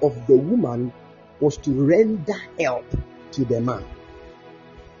assignment of the woman was to render help to the man.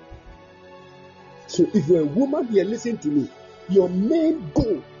 So if you're a woman here, listen to me. Your main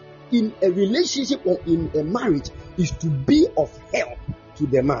goal in a relationship or in a marriage is to be of help to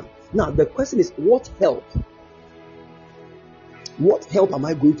the man. Now the question is, what help? What help am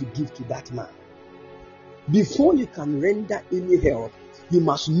I going to give to that man? Before you can render any help, you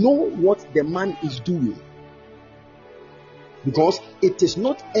must know what the man is doing. Because it is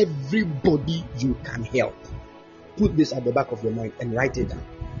not everybody you can help. Put this at the back of your mind and write it down.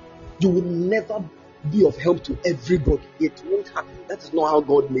 You will never be of help to everybody. It won't happen. That is not how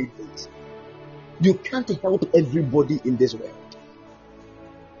God made things. You can't help everybody in this world.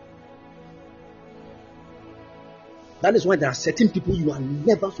 That is why there are certain people you are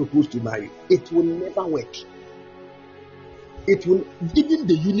never supposed to marry. It will never work. It will, even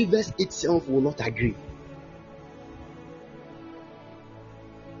the universe itself will not agree.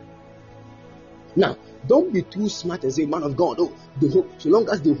 Now, don't be too smart and say, man of God, so long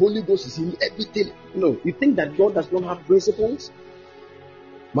as the Holy Ghost is in everything. No, you think that God does not have principles?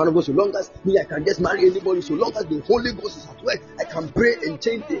 Man of God, so long as me, I can just marry anybody. So long as the Holy Ghost is at work, I can pray and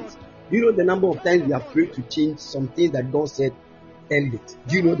change things. You know the number of times we are prayed to change something that God said, end it.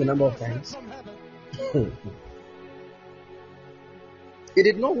 Do you know the number of times? It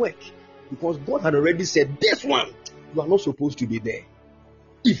did not work because God had already said, this one, you are not supposed to be there.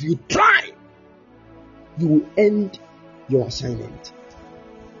 If you try, you will end your assignment.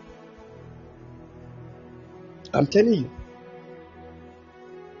 I'm telling you,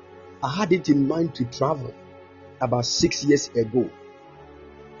 I had it in mind to travel about 6 years ago.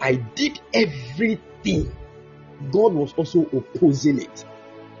 I did everything. God was also opposing it.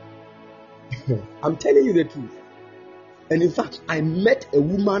 I'm telling you the truth. And in fact, I met a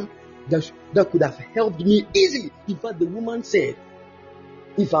woman that could have helped me easily. In fact, the woman said,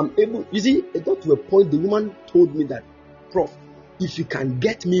 if I'm able, you see, it got to a point, the woman told me that, Prof, if you can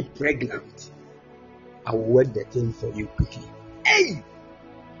get me pregnant, I will work the thing for you quickly. Hey!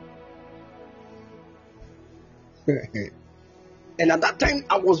 And at that time,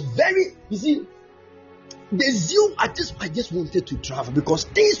 I was very, you see, the zeal, I just wanted to travel because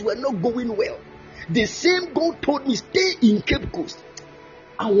things were not going well. The same God told me, stay in Cape Coast.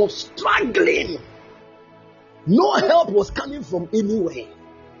 I was struggling. No help was coming from anywhere.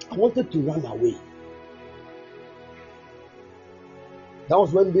 I wanted to run away. That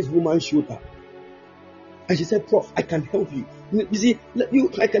was when this woman showed up. And she said, Prof, I can help you. You see,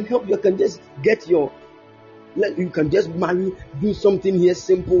 I can help you. I can just get you can just marry, do something here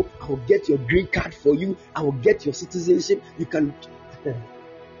simple. I will get your green card for you. I will get your citizenship. You can.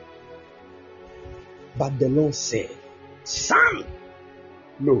 But the Lord said, son,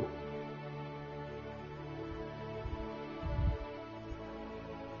 no.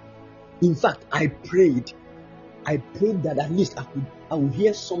 In fact, I prayed that at least I would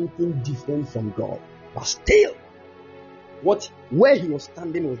hear something different from God. But still, where he was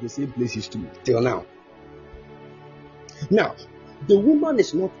standing was the same place he stood till now. Now, the woman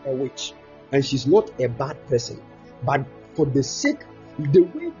is not a witch and she's not a bad person, but for the sake, The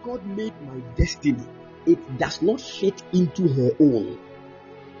way God made my destiny, it does not fit into her own.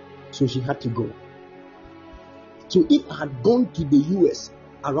 So she had to go. So if I had gone to the US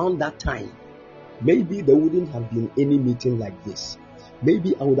around that time, maybe there wouldn't have been any meeting like this.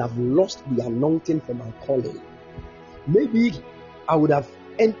 Maybe I would have lost the anointing for my calling. Maybe I would have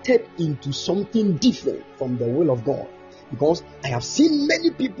entered into something different from the will of God. Because I have seen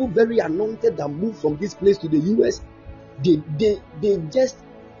many people very anointed that moved from this place to the US. They just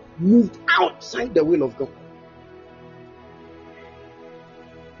moved outside the will of God.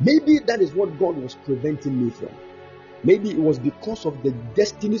 Maybe that is what God was preventing me from. Maybe it was because of the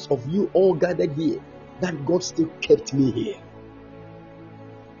destinies of you all gathered here that God still kept me here.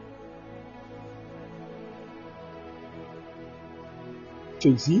 So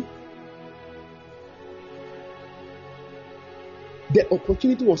you see, the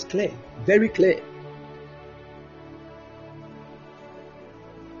opportunity was clear, very clear.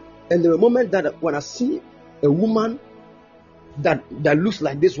 And the moment that when I see a woman that looks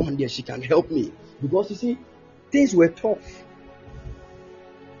like this one there, she can help me. Because you see, things were tough.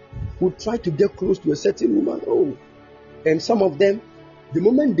 We try to get close to a certain woman. And some of them, the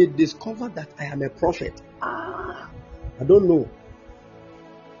moment they discover that I am a prophet, I don't know.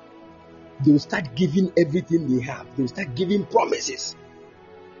 They will start giving everything they have. They will start giving promises.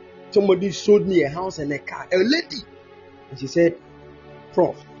 Somebody showed me a house and a car, a lady. And she said,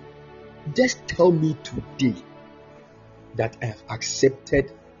 Prof, just tell me today that I have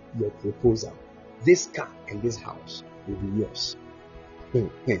accepted your proposal. This car and this house will be yours.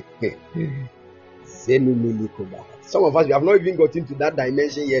 Some of us, we have not even got into that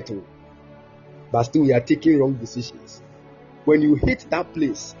dimension yet. But still, we are taking wrong decisions. When you hit that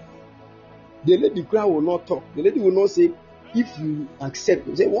place, the lady crowd will not talk. The lady will not say, if you accept.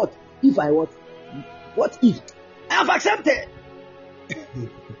 You say, what? If I what? What if? I have accepted.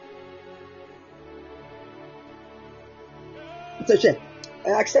 I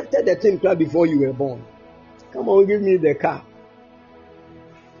accepted the thing before you were born. Come on, give me the car.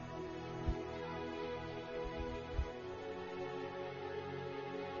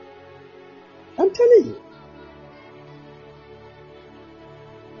 I'm telling you.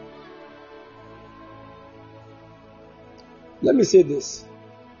 Let me say this.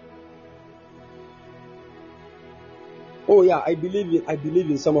 Oh yeah, I believe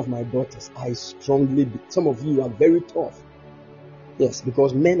in some of my daughters. Some of you are very tough. Yes,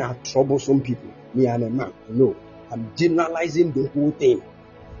 because men are troublesome people. Me, I'm a man. No, I'm generalizing the whole thing.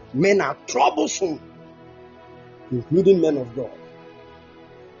 Men are troublesome, including men of God.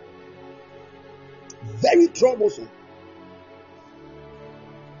 Very troublesome.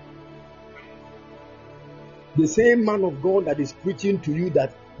 The same man of God that is preaching to you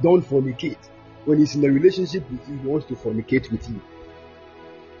that don't fornicate, when he's in a relationship with you, he wants to fornicate with you.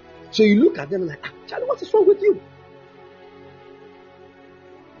 So you look at them like, Charlie, what is wrong with you?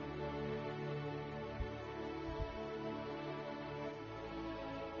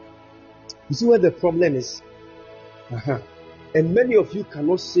 You see where the problem is? And many of you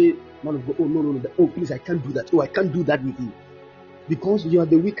cannot say, man of God, oh no, oh please, I can't do that. Oh, I can't do that with you. Because you are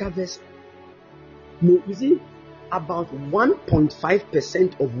the weaker vessel. No, you see, about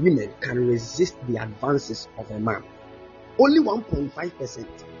 1.5% of women can resist the advances of a man. Only 1.5%.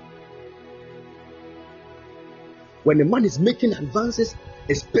 When a man is making advances,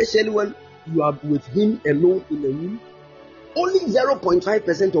 especially when you are with him alone in a room, only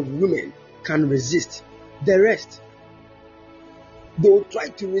 0.5% of women can resist. The rest, they will try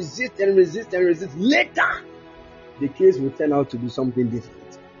to resist and resist and resist. Later, the case will turn out to be something different.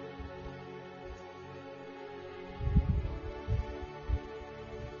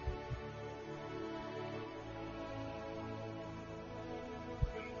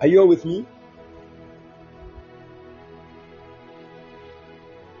 Are you all with me?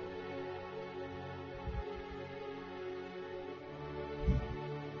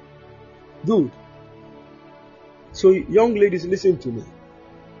 Good. So, young ladies, listen to me.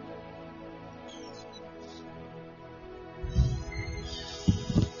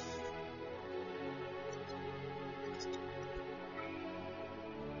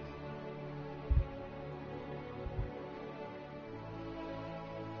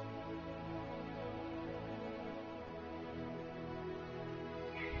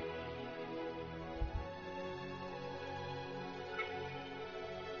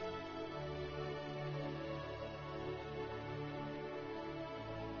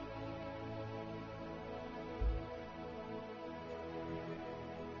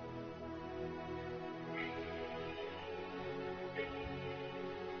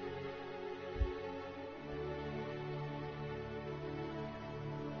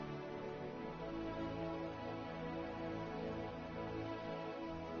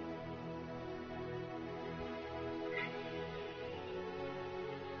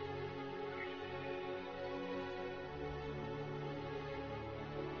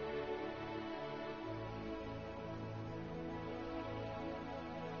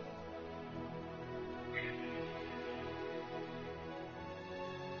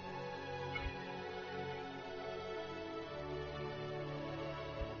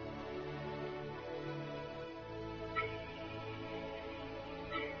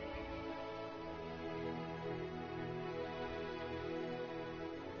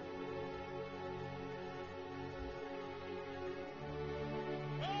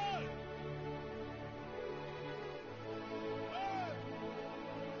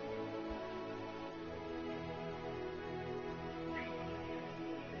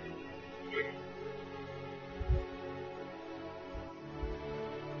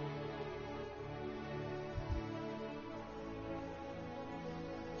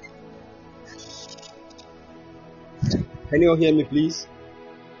 Can you all hear me, please?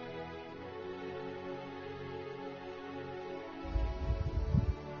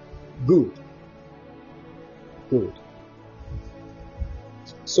 Good. Good.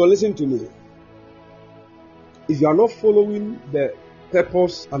 So listen to me. If you are not following the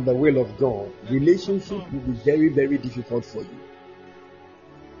purpose and the will of God, relationship will be very, very difficult for you.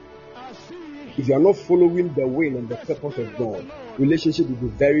 If you are not following the will and the purpose of God, relationship will be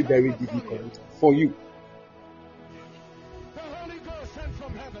very, very difficult for you.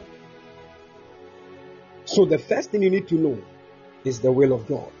 So the first thing you need to know is the will of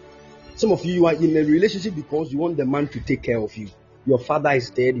God. Some of you are in a relationship because you want the man to take care of you. Your father is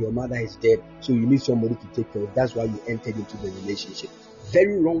dead, your mother is dead, so you need somebody to take care of. That's why you entered into the relationship.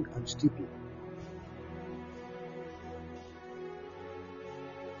 Very wrong and stupid.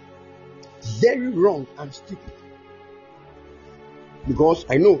 Very wrong and stupid. Because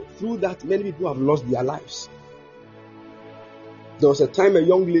I know through that many people have lost their lives. There was a time a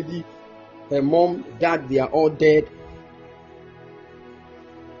young lady, her mom, dad, they are all dead.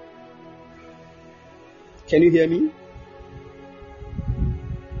 Can you hear me?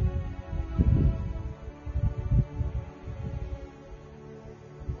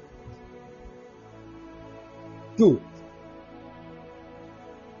 Good.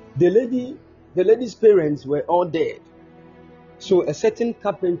 The lady's parents were all dead. So a certain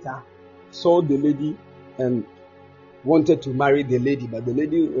carpenter saw the lady and wanted to marry the lady, but the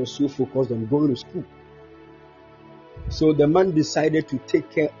lady was so focused on going to school. So the man decided to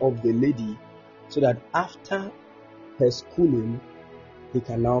take care of the lady so that after her schooling, he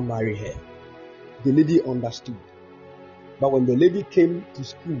can now marry her. The lady understood. But when the lady came to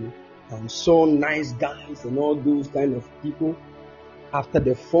school and saw nice guys and all those kind of people, after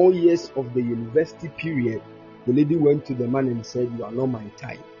the 4 years of the university period, the lady went to the man and said, "You are not my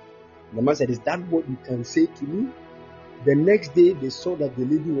type." The man said, "Is that what you can say to me?" The next day, they saw that the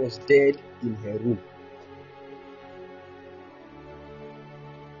lady was dead in her room.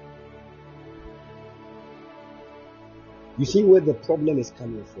 You see where the problem is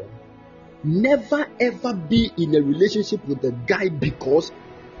coming from? Never ever be in a relationship with a guy because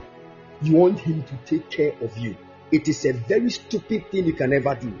you want him to take care of you. It is a very stupid thing you can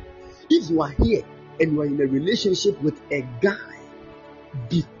ever do. If you are here and you are in a relationship with a guy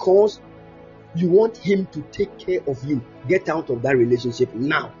because you want him to take care of you, get out of that relationship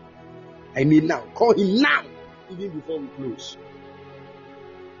now. I mean now. Call him now, even before we close.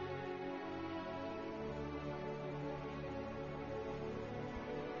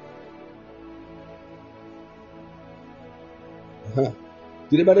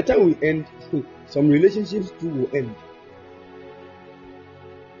 Today, by the time we end, some relationships too will end.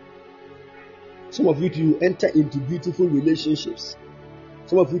 Some of you too, you enter into beautiful relationships.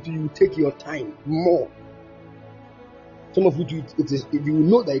 Some of you too, you take your time more. Some of you too, you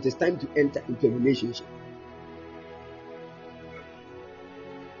know that it is time to enter into a relationship.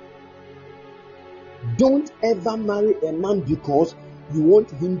 Don't ever marry a man because you want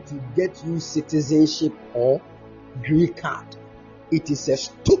him to get you citizenship or green card. It is a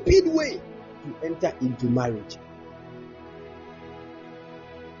stupid way to enter into marriage.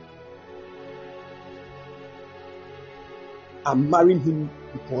 I'm marrying him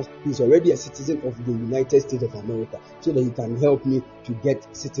because he's already a citizen of the United States of America, so that he can help me to get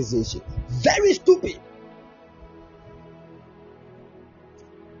citizenship. Very stupid.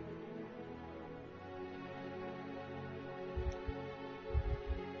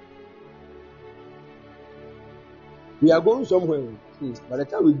 We are going somewhere. By the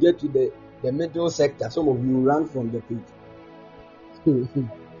time we get to the middle sector, some of you run from the page.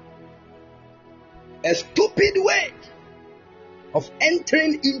 A stupid way of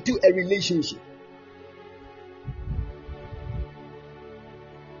entering into a relationship.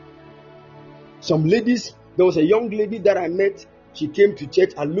 Some ladies, there was a young lady that I met. She came to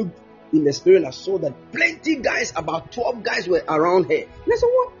church. I looked in the spirit. I saw that plenty guys, about 12 guys were around her. And I said,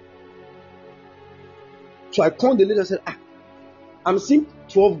 "What?" So I called the lady and said, "I'm seeing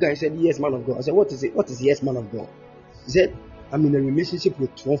 12 guys." He said, "Yes, man of God." I said, "What is it?" "What is yes, man of God?" He said, "I'm in a relationship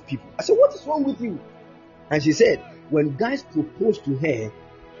with 12 people." I said, "What is wrong with you?" And she said, when guys propose to her,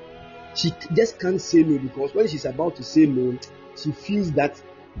 she just can't say no, because when she's about to say no, she feels that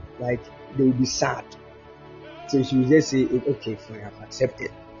like they will be sad. So she will just say, "Okay, fine, I've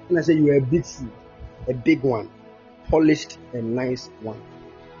accepted." And I said, "You are a big fool, a big one, polished and nice one."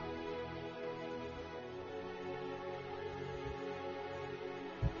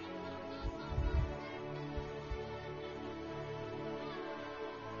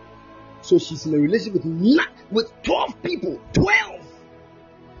 So she's in a relationship with 12 people. 12!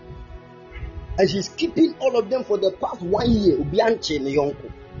 And she's keeping all of them for the past 1 year.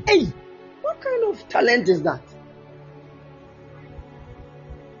 Hey, what kind of talent is that?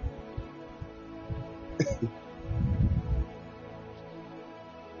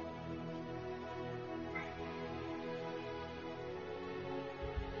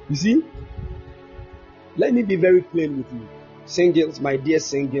 You see, let me be very plain with you. Singles, my dear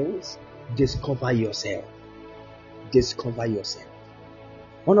singles, discover yourself. Discover yourself.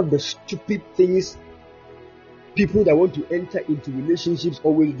 One of the stupid things people that want to enter into relationships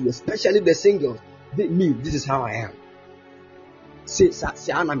always do, especially the singles, this is how I am.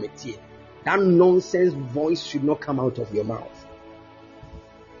 That nonsense voice should not come out of your mouth.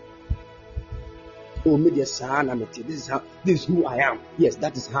 Oh, this is who I am. Yes,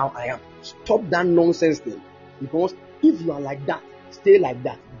 that is how I am. Stop that nonsense thing. Because if you are like that, stay like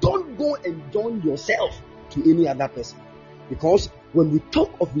that. Don't go and join yourself to any other person. Because when we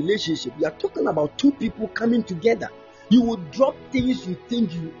talk of relationship, we are talking about two people coming together. You will drop things you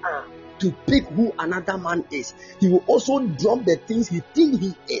think you are to pick who another man is. He will also drop the things he thinks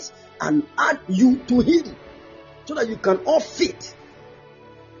he is and add you to him, so that you can all fit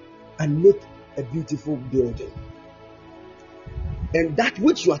and make a beautiful building. And that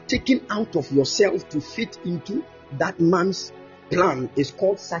which you are taking out of yourself to fit into that man's plan is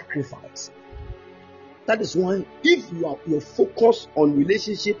called sacrifice. That is why if your focus on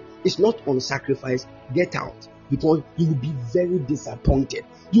relationship is not on sacrifice, get out, because you will be very disappointed.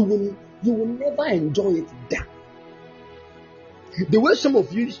 You will never enjoy it that. The way some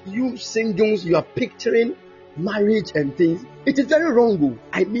of you singles, you are picturing marriage and things, it is very wrong.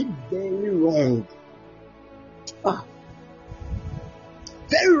 I mean very wrong.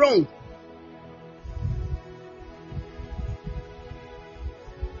 Very wrong.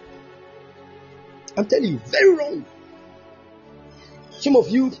 I'm telling you, very wrong. Some of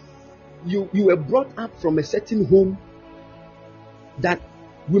you were brought up from a certain home that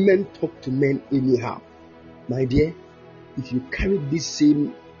women talk to men anyhow. My dear, if you carry this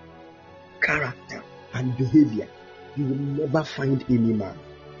same character and behavior, you will never find any man.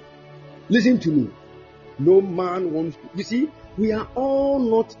 Listen to me. No man wants to. You see, we are all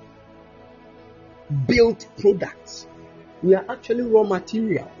not built products. We are actually raw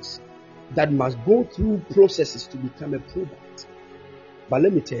materials that must go through processes to become a product. But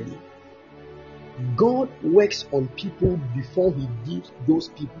let me tell you, God works on people before he gives those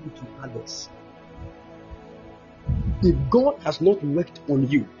people to others. If God has not worked on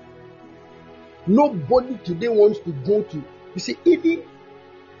you, nobody today wants to go to. You see, even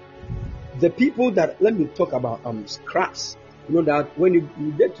the people that, let me talk about scraps. You know that when you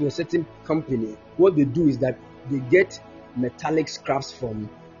get to a certain company, what they do is that they get metallic scraps from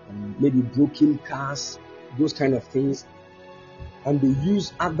maybe broken cars, those kind of things, and they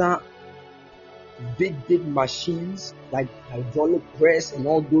use other big machines like hydraulic press and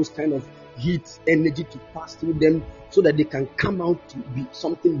all those kind of heat energy to pass through them so that they can come out to be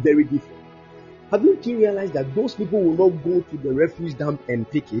something very different. Have you realized that those people will not go to the refuse dump and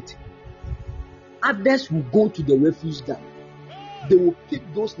pick it? Others will go to the refuse dump. They will pick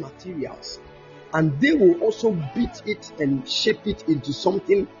those materials and they will also beat it and shape it into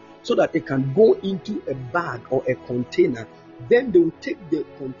something so that it can go into a bag or a container. Then they will take the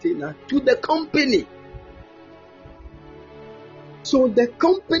container to the company. So the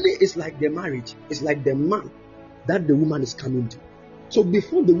company is like the marriage. It's like the man that the woman is coming to. So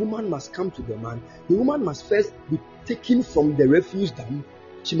before the woman must come to the woman must first be taken from the refuse dump.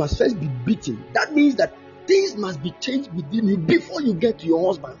 She must first be beaten. That means that things must be changed within you before you get to your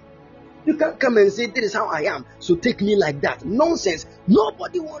husband. You can't come and say, this is how I am, so take me like that. Nonsense.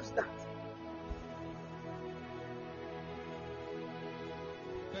 Nobody wants that.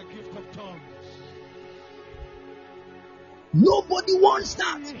 The gift of tongues. Nobody wants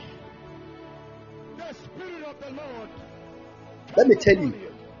that. The Spirit of the Lord. Let me tell you,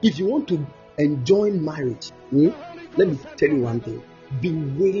 if you want to enjoy marriage, let me tell you one thing. Be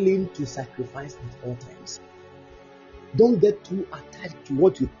willing to sacrifice at all times. Don't get too attached to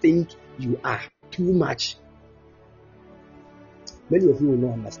what you think you are too much. Many of you will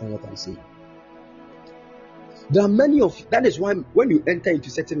not understand what I'm saying. There are many of you. That is why when you enter into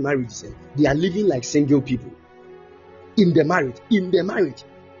certain marriages, they are living like single people. In the marriage.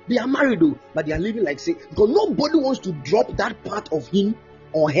 They are married though, but they are living like single. Because nobody wants to drop that part of him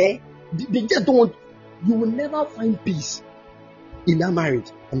or her. They just don't want. You will never find peace in that marriage.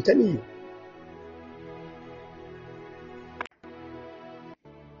 I'm telling you.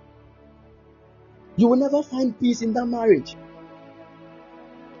 You will never find peace in that marriage.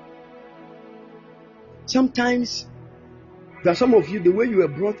 Sometimes, there are some of you, the way you were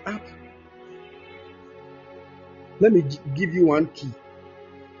brought up, Let me give you one key.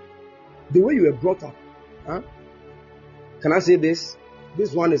 The way you were brought up. Huh? Can I say this?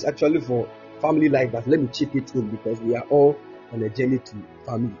 This one is actually for family life, but let me chip it in because we are all on a journey to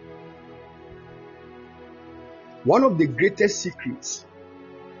family. One of the greatest secrets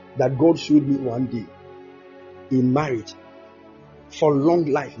that God showed me one day in marriage for long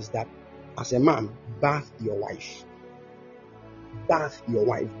life is that as a man, bath your wife. Bath your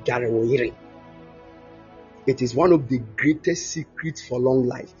wife. It is one of the greatest secrets for long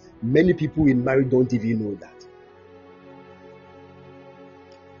life. Many people in marriage don't even know that.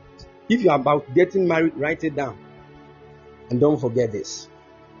 If you are about getting married, write it down. And don't forget this.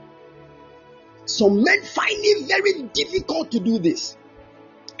 Some men find it very difficult to do this.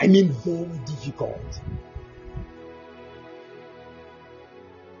 I mean, very difficult.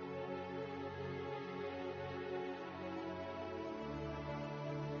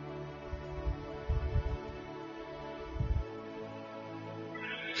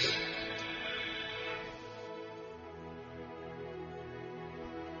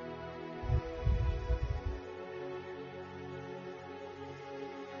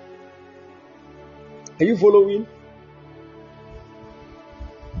 Are you following?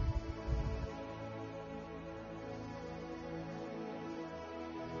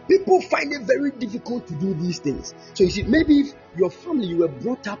 People find it very difficult to do these things. So you see, maybe if your family, you were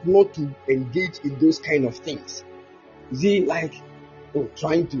brought up not to engage in those kind of things. You see, like,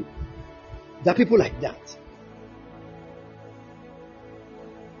 trying to. There are people like that.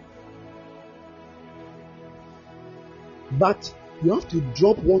 But you have to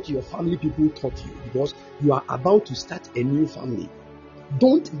drop what your family people taught you because you are about to start a new family.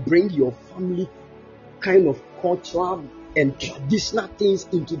 Don't bring your family kind of cultural and traditional things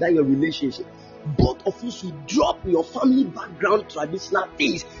into that your relationship. Both of you should drop your family background traditional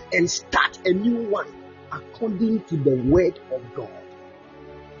things and start a new one according to the word of God.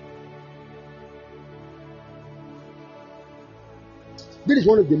 That is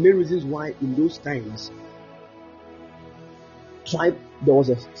one of the main reasons why in those times there was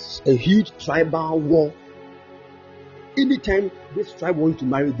a huge tribal war. Anytime this tribe wanted to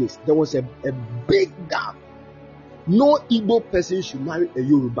marry this, there was a big gap. No Igbo person should marry a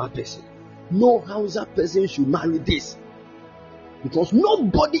Yoruba person. No Hausa person should marry this. Because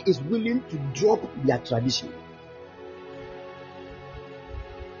nobody is willing to drop their tradition.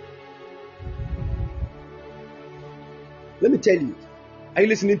 Let me tell you. Are you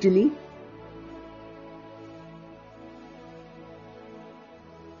listening to me?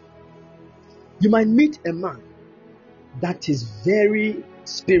 You might meet a man that is very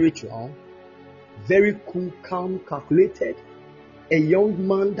spiritual, very cool, calm, calculated, a young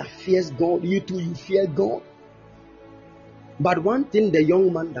man that fears God. You too, you fear God. But one thing the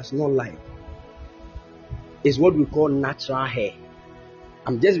young man does not like is what we call natural hair.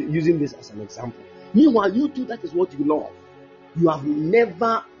 I'm just using this as an example. Meanwhile, you too, that is what you love. You have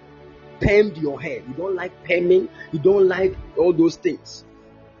never permed your hair. You don't like perming. You don't like all those things.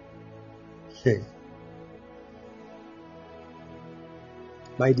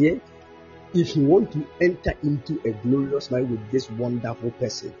 My dear, if you want to enter into a glorious life with this wonderful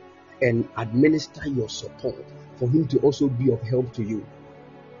person and administer your support for him to also be of help to you,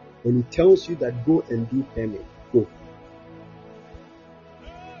 when he tells you that go and do perming, go.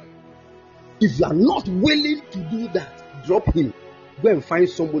 If you are not willing to do that, drop him. Go and find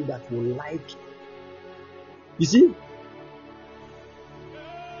someone that will like you. You see?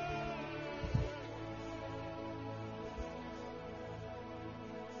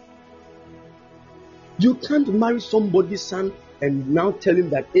 You can't marry somebody's son and now tell him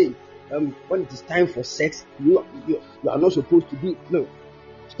that, hey, when it is time for sex, you are not supposed to do it. No.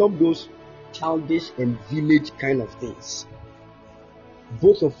 Stop those childish and village kind of things.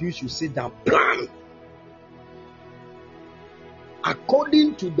 Both of you should sit down, plan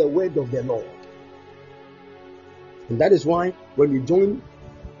according to the word of the Lord. And that is why when you join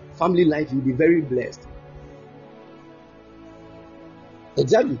family life, you'll be very blessed.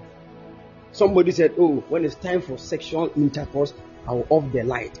 Exactly. Somebody said, oh, when it's time for sexual intercourse, I will off the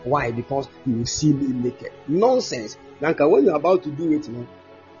light. Why? Because you will see me naked. Nonsense. Nanka, when you're about to do it, you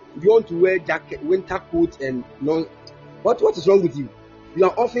want to wear jacket, winter coat, and no. What is wrong with you? You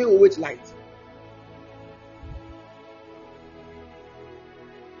are offering with light.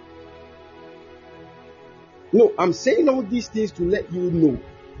 No, I'm saying all these things to let you know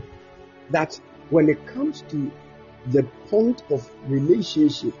that when it comes to the point of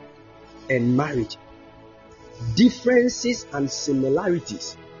relationship and marriage, differences and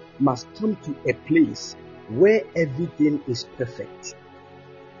similarities must come to a place where everything is perfect.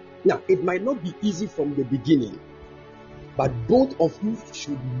 Now, it might not be easy from the beginning, but both of you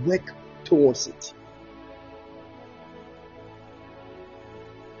should work towards it.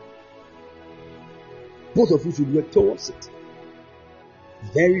 Both of you should work towards it.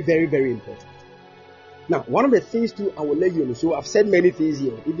 Very, very, very important. Now, one of the things too, I will let you know. So I've said many things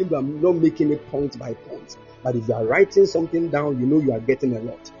here, even though I'm not making it point by point. But if you are writing something down, you know you are getting a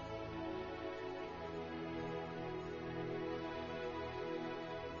lot.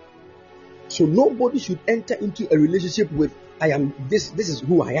 So nobody should enter into a relationship with, I am this is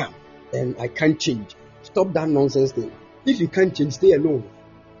who I am, and I can't change. Stop that nonsense thing. If you can't change, stay alone.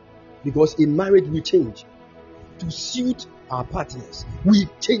 Because in marriage we change. To suit our partners, we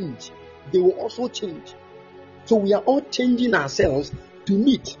change. They will also change. So we are all changing ourselves to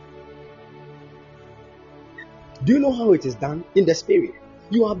meet. Do you know how it is done? In the spirit.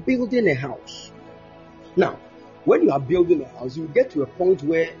 You are building a house. Now, when you are building a house, you get to a point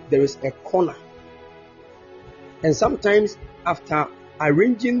where there is a corner. And sometimes after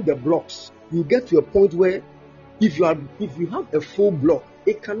arranging the blocks, you get to a point where if you have a full block,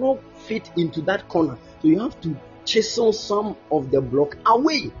 it cannot fit into that corner. So you have to chisel some of the block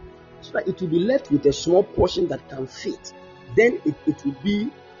away so that it will be left with a small portion that can fit. Then it will be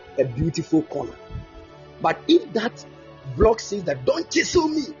a beautiful corner. But if that block says that don't chisel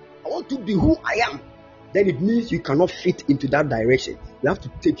me, I want to be who I am, then it means you cannot fit into that direction. We have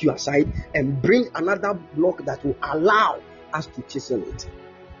to take you aside and bring another block that will allow us to chisel it.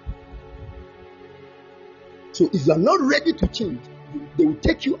 So if you are not ready to change, they will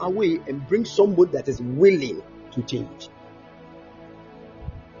take you away and bring somebody that is willing to change.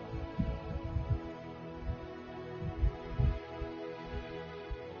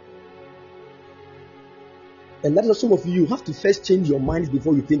 And that is some of you have to first change your mind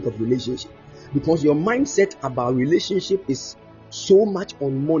before you think of relationship. Because your mindset about relationship is so much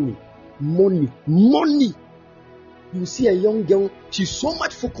on money. Money. You see a young girl, she's so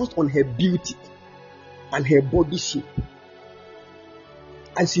much focused on her beauty and her body shape.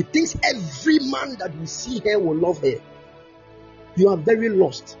 And she thinks every man that will see her will love her. You are very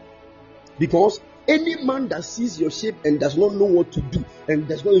lost. Because any man that sees your shape and does not know what to do and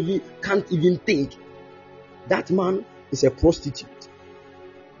can't even think, that man is a prostitute.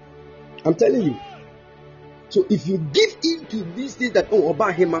 I'm telling you. So if you give in to these things that, oh,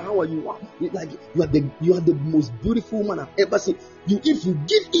 Obahema, how are you? Like you are the most beautiful woman I've ever seen. If you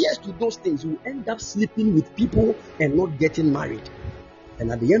give ears to those things, you end up sleeping with people and not getting married.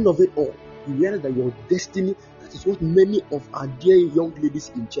 And at the end of it all, you realize that your destiny, that is what many of our dear young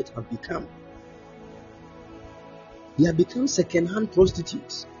ladies in church have become. They have become second-hand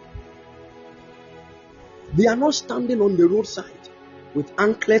prostitutes. They are not standing on the roadside with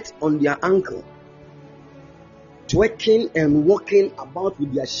anklets on their ankle, twerking and walking about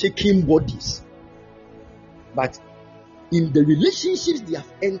with their shaking bodies. But in the relationships they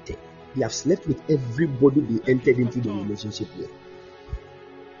have entered, they have slept with everybody they entered into the relationship with.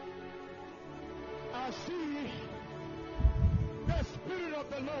 I see the Spirit of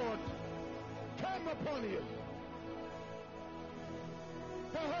the Lord come upon you.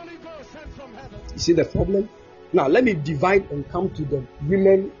 The Holy Ghost sent from heaven. You see the problem? Now let me divide and come to the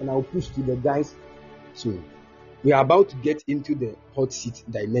women, and I'll push to the guys soon. We are about to get into the hot seat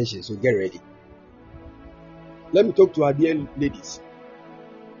dimension, so get ready. Let me talk to our dear ladies.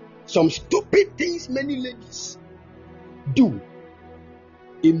 Some stupid things many ladies do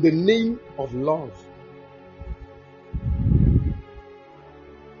in the name of love.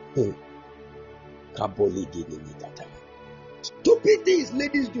 Stupid things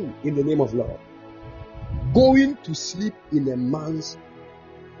ladies do in the name of love. Going to sleep in a man's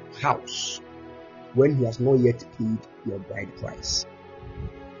house when he has not yet paid your bride price.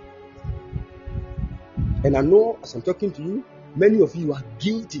 And I know as I'm talking to you, many of you are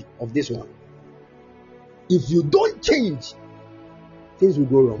guilty of this one. If you don't change, things will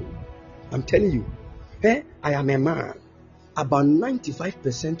go wrong. I'm telling you. I am a man. About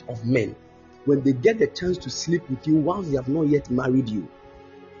 95% of men, when they get the chance to sleep with you while they have not yet married you,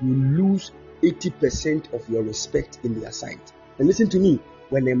 you lose 80% of your respect in their sight. And listen to me,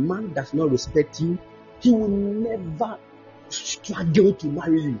 when a man does not respect you, he will never struggle to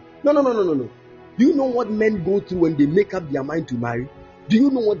marry you. No. Do you know what men go through when they make up their mind to marry? Do you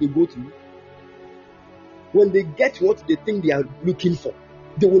know what they go through? When they get what they think they are looking for,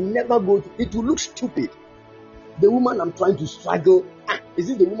 they will never go through. It will look stupid. The woman I'm trying to struggle, is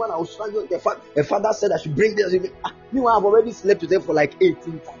it the woman I was struggling? The father said I should bring this. Meanwhile, I've already slept with her for like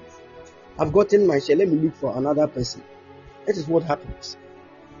 18 times. I've gotten my share. Let me look for another person. That is what happens.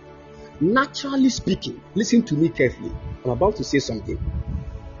 Naturally speaking, listen to me carefully. I'm about to say something.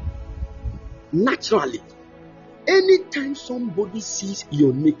 Naturally, Anytime somebody sees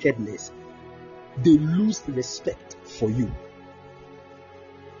your nakedness, they lose respect for you.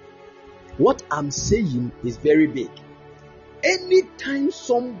 What I'm saying is very big. Anytime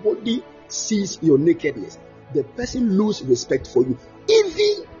somebody sees your nakedness, the person loses respect for you,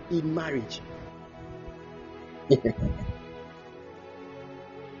 even in marriage.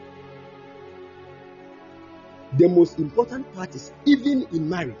 The most important part is even in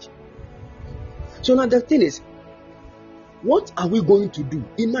marriage. So now the thing is, what are we going to do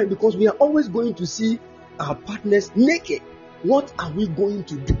in marriage? Because we are always going to see our partners naked. What are we going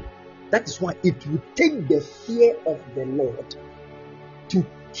to do? That is why it will take the fear of the Lord to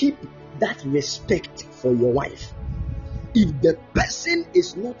keep that respect for your wife. If the person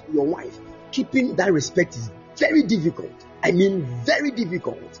is not your wife, keeping that respect is very difficult. I mean, very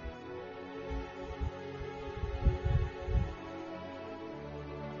difficult.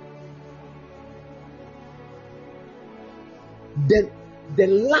 The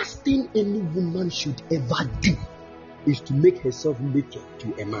last thing any woman should ever do is to make herself naked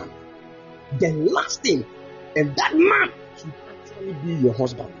to a man. The last thing, and that man should actually be your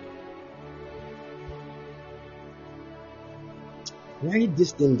husband. Write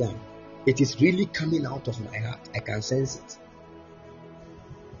this thing down. It is really coming out of my heart. I can sense it.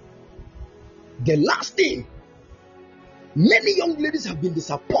 The last thing, many young ladies have been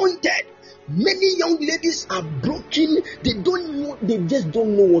disappointed. Many young ladies are broken. They just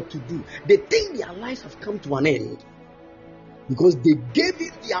don't know what to do. They think their lives have come to an end because they gave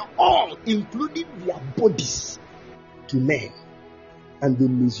it their all, including their bodies, to men, and they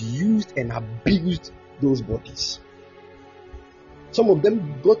misused and abused those bodies. Some of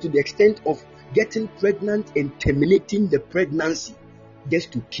them got to the extent of getting pregnant and terminating the pregnancy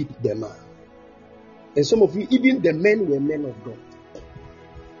just to keep the man. And some of you, even the men, were men of God.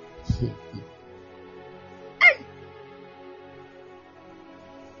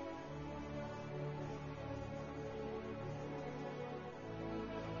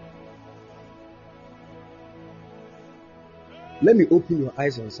 Let me open your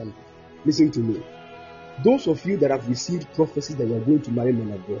eyes on something. Listen to me. Those of you that have received prophecy that you are going to marry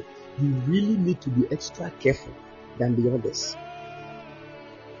men of God, you really need to be extra careful than the others.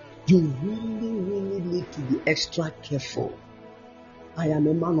 You really need to be extra careful. I am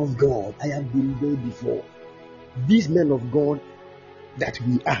a man of God. I have been there before. These men of God that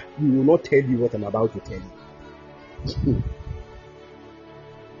we are, we will not tell you what I'm about to tell you.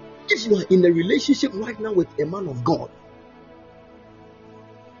 If you are in a relationship right now with a man of God,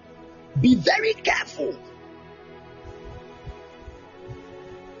 be very careful.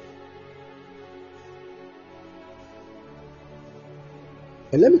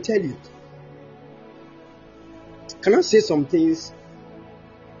 And let me tell you, can I say some things?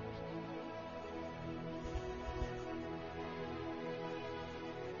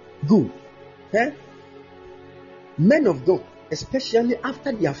 Good. Eh? Men of God, especially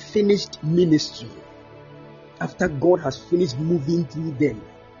after they have finished ministry, after God has finished moving through them,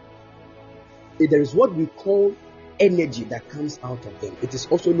 there is what we call energy that comes out of them. It is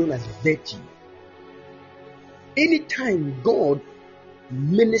also known as virtue. Anytime God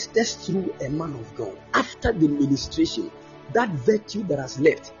ministers through a man of God, after the ministration, that virtue that has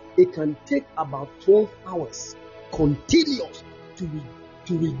left, it can take about 12 hours continuous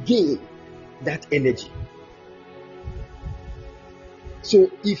to regain that energy.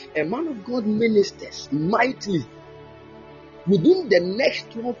 So if a man of God ministers mightily, within the next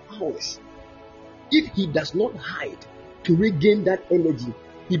 12 hours, if he does not hide to regain that energy,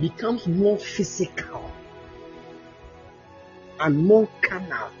 he becomes more physical and more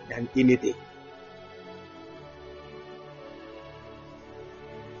carnal than anything.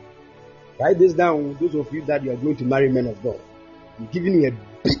 Write this down, those of you that you are going to marry men of God. I'm giving you a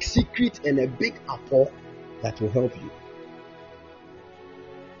big secret and a big apple that will help you.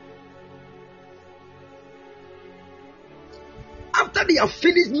 After they have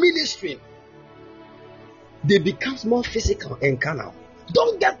finished ministering, they become more physical and carnal.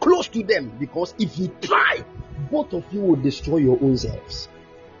 Don't get close to them, because if you try, both of you will destroy your own selves.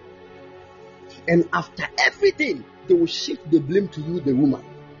 And after everything, they will shift the blame to you, the woman.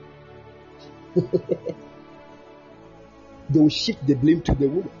 They will shift the blame to the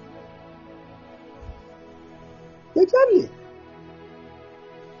woman. Exactly.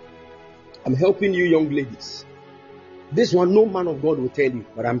 I'm helping you, young ladies. This one, no man of God will tell you,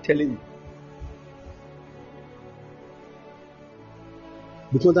 but I'm telling you.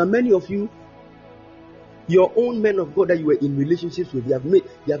 Because there are many of you, your own men of God that you were in relationships with, they have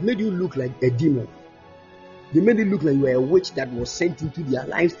made you look like a demon. They made you look like you were a witch that was sent into their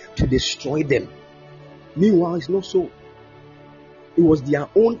lives to destroy them. Meanwhile, it's not so. It was their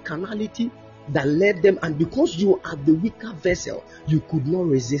own carnality that led them, and because you are the weaker vessel, you could not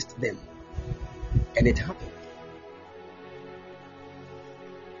resist them. And it happened.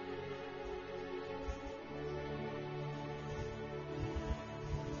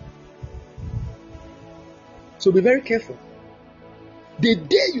 So be very careful. The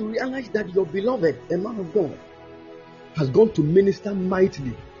day you realize that your beloved, a man of God, has gone to minister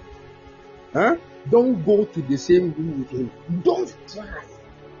mightily, don't go to the same room with him. Don't try.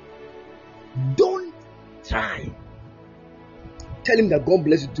 Don't try. Tell him that God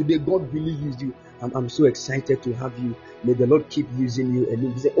bless you today. God really used you. I'm so excited to have you. May the Lord keep using you. And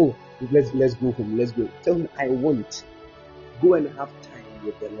then he say, oh, let's go home. Let's go. Tell him, I want. Go and have time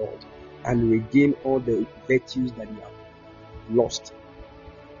with the Lord and regain all the virtues that you have lost.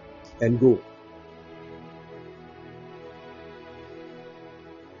 And go.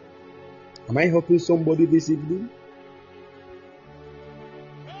 Am I helping somebody this evening?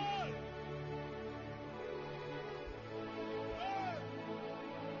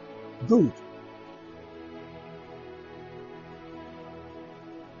 Good.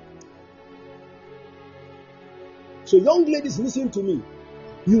 So, young ladies, listen to me.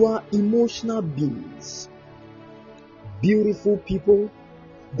 You are emotional beings, beautiful people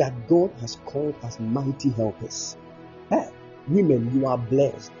that God has called as mighty helpers. Hey, women, you are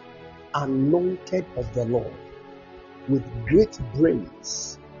blessed, anointed of the Lord, with great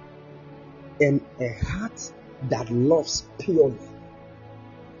brains and a heart that loves purely.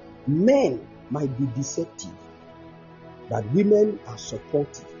 Men might be deceptive, but women are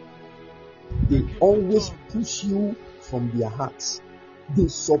supportive. They always push you from their hearts. They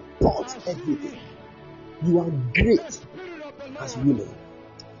support everything. You are great as women.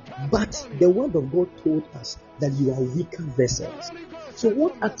 But the word of God told us that you are weaker vessels. So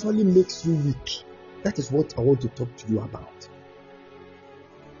what actually makes you weak? That is what I want to talk to you about.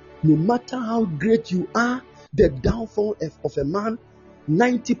 No matter how great you are, the downfall of a man,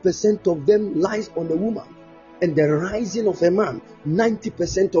 90% of them lies on the woman. And the rising of a man,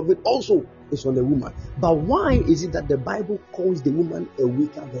 90% of it also is on the woman. But why is it that the Bible calls the woman a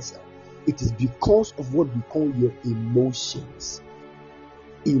weaker vessel? It is because of what we call your emotions.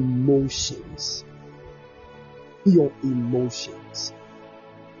 Emotions. Your emotions.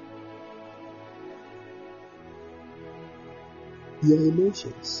 Your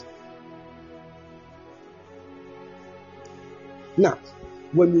emotions. Now,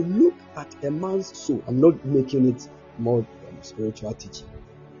 when you look at a man's soul, I'm not making it more spiritual teaching.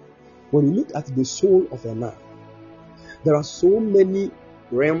 When you look at the soul of a man, there are so many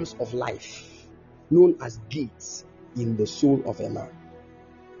realms of life known as gates in the soul of a man.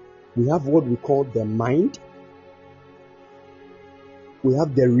 We have what we call the mind. We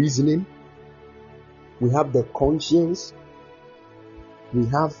have the reasoning. We have the conscience. We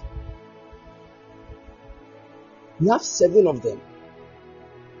have 7 of them.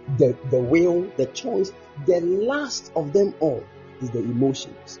 The will, the choice. The last of them all is the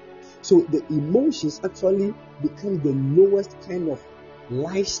emotions. So the emotions actually become the lowest kind of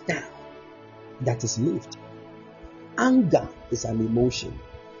lifestyle that is lived. Anger is an emotion.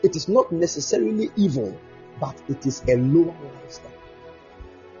 It is not necessarily evil, but it is a lower lifestyle.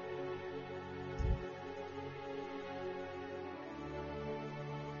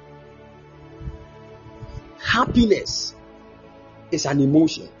 Happiness is an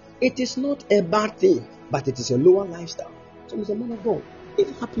emotion. It is not a bad thing, but it is a lower lifestyle. So, as a man of God, if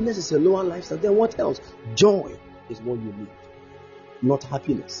happiness is a lower lifestyle, then what else? Joy is what you need, not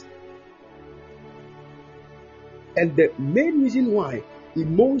happiness. And the main reason why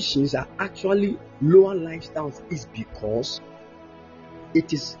emotions are actually lower lifestyles is because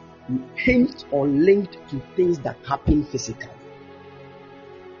it is hinged or linked to things that happen physically.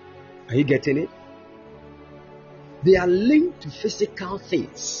 Are you getting it? They are linked to physical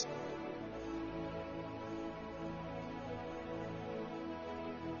things.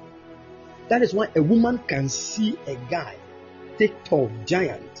 That is why a woman can see a guy, take tall,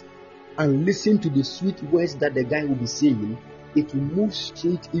 giant, and listen to the sweet words that the guy will be saying. It will move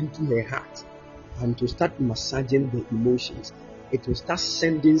straight into her heart and to start massaging the emotions. It will start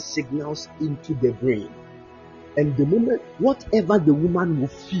sending signals into the brain. And the moment, whatever the woman will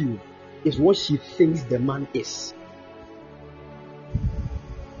feel is what she thinks the man is.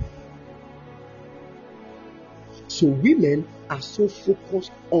 So women are so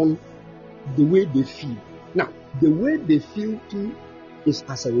focused on the way they feel. Now, the way they feel too is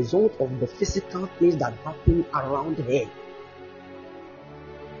as a result of the physical things that happen around her.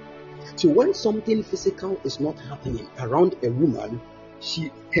 So when something physical is not happening around a woman,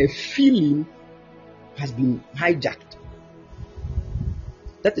 her has been hijacked.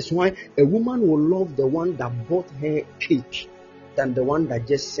 That is why a woman will love the one that bought her cake than the one that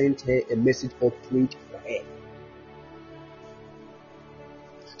just sent her a message or prayed for her.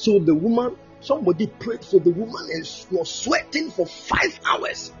 So the woman, somebody prayed for the woman and was sweating for 5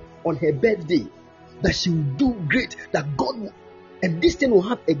 hours on her birthday that she will do great, that God will, and this thing will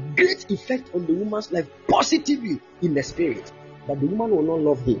have a great effect on the woman's life positively in the spirit. But the woman will not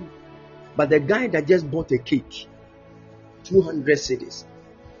love him. But the guy that just bought a cake, 200 cedis,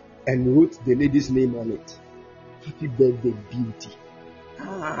 and wrote the lady's name on it, happy birthday, beauty.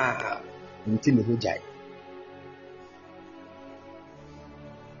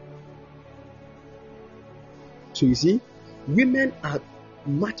 So you see, women are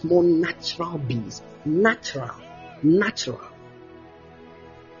much more natural beings. Natural.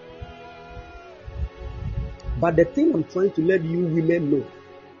 But the thing I'm trying to let you women know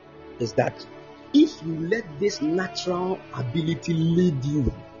is that if you let this natural ability lead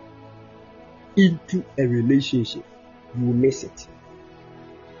you into a relationship, you will miss it.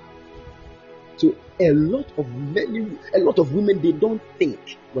 So a lot of women, they don't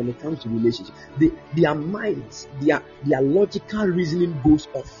think when it comes to relationships. Their minds, their logical reasoning goes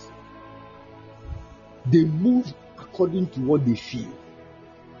off. They move according to what they feel.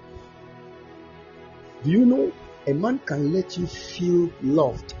 Do you know a man can let you feel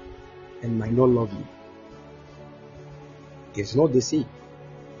loved and might not love you? It's not the same.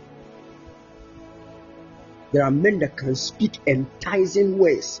 There are men that can speak enticing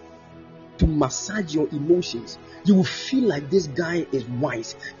words to massage your emotions. You will feel like this guy is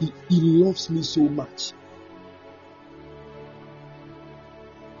wise. He loves me so much.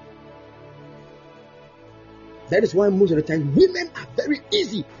 That is why most of the time women are very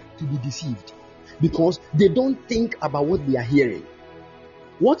easy to be deceived, because they don't think about what they are hearing.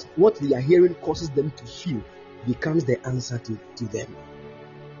 What they are hearing causes them to feel becomes the answer to them.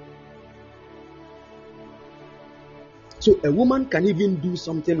 So a woman can even do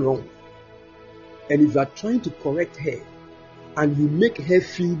something wrong, and if you are trying to correct her and you make her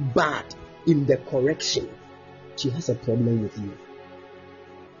feel bad in the correction, she has a problem with you.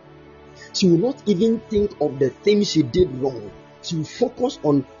 She will not even think of the things she did wrong. She will focus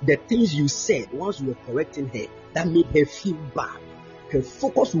on the things you said once you were correcting her that made her feel bad. Her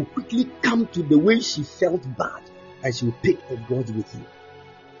focus will quickly come to the way she felt bad, and she will pick a grudge with you.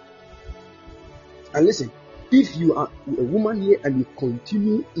 And listen, if you are a woman here and you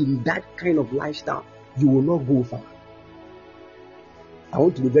continue in that kind of lifestyle, you will not go far. I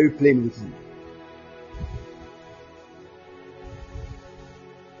want to be very plain with you.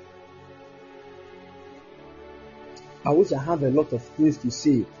 I wish I have a lot of things to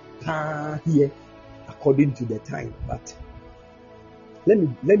say here according to the time, but let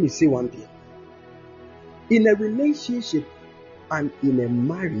me say one thing. In a relationship and in a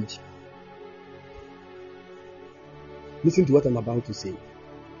marriage, listen to what I'm about to say.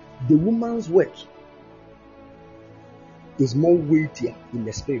 The woman's work is more weightier in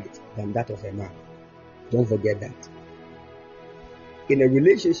the spirit than that of a man. Don't forget that. In a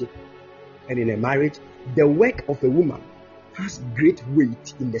relationship and in a marriage, the work of a woman has great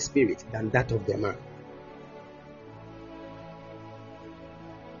weight in the spirit than that of the man.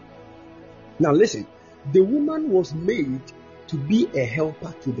 Now listen, the woman was made to be a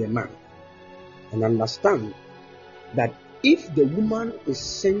helper to the man. And understand that if the woman is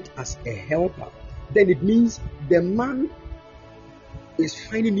sent as a helper, then it means the man is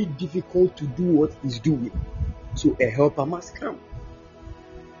finding it difficult to do what he's doing. So a helper must come.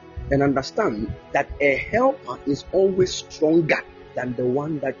 And understand that a helper is always stronger than the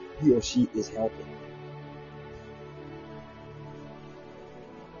one that he or she is helping.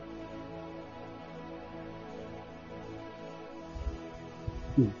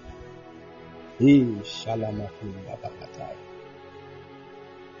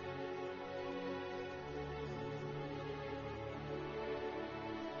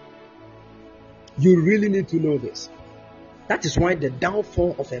 You really need to know this. That is why the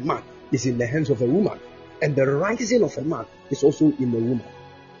downfall of a man is in the hands of a woman, and the rising of a man is also in the woman.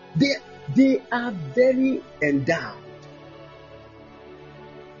 They are very endowed.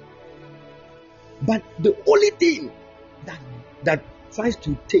 But the only thing that tries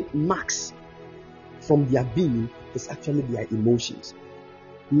to take marks from their being is actually their emotions.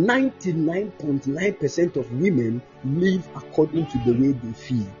 99.9% of women live according to the way they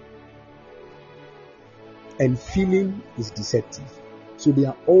feel. And feeling is deceptive. So they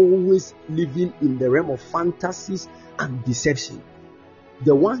are always living in the realm of fantasies and deception.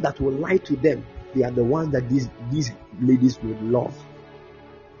 The ones that will lie to them, they are the ones that these ladies will love.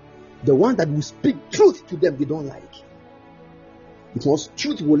 The one that will speak truth to them, they don't like. Because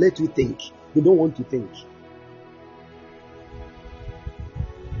truth will let you think. They don't want to think.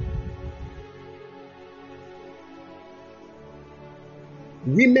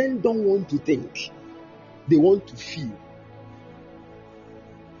 Women don't want to think. They want to feel.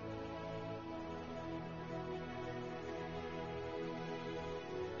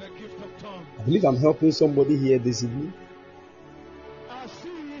 The gift of tongue. I believe I'm helping somebody here this evening. I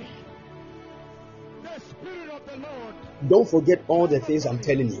see the Spirit of the Lord. Don't forget all the things I'm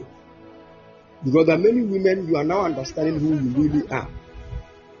telling you. Because there are many women, you are now understanding who you really are,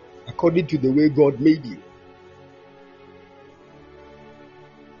 according to the way God made you.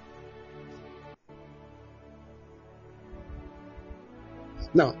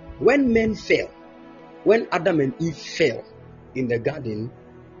 Now, when men fell, when Adam and Eve fell in the garden,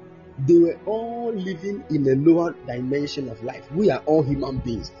 they were all living in a lower dimension of life. We are all human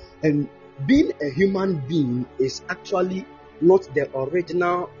beings. And being a human being is actually not the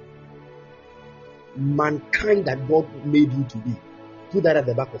original mankind that God made you to be. Put that at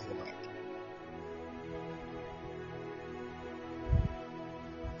the back of your mind.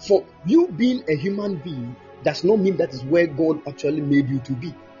 For you being a human being does not mean that is where God actually made you to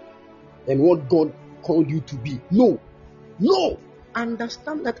be and what God called you to be. No.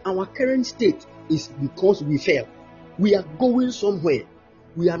 Understand that our current state is because we fell. We are going somewhere.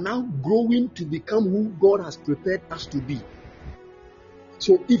 We are now growing to become who God has prepared us to be.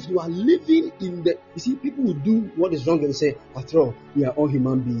 So if you are living in the, you see, people will do what is wrong and say, after all, we are all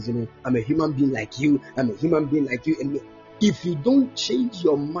human beings, I'm a human being like you, I'm a human being like you. And if you don't change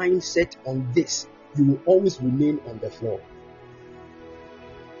your mindset on this, you will always remain on the floor.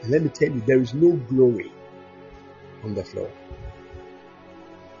 And let me tell you, there is no glory on the floor.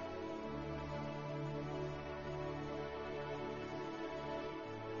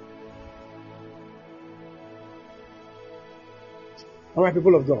 All right,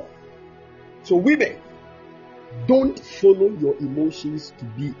 people of God. So women, don't follow your emotions to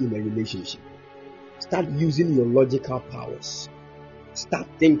be in a relationship. Start using your logical powers. Start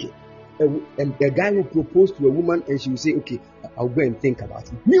thinking. A guy will propose to a woman and she will say, okay, I'll go and think about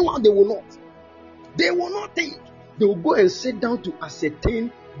it. Meanwhile, they will not. They will not think. They will go and sit down to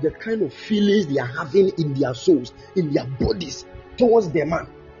ascertain the kind of feelings they are having in their souls, in their bodies towards their man.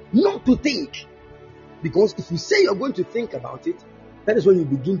 Not to think. Because if you say you're going to think about it, that is when you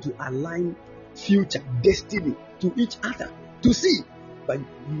begin to align future, destiny to each other to see. But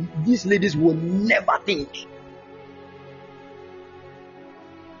these ladies will never think.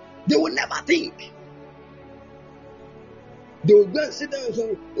 They will never think. They will go and sit down and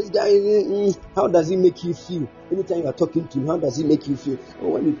say, this guy, how does he make you feel? Anytime you are talking to him, how does he make you feel? Oh,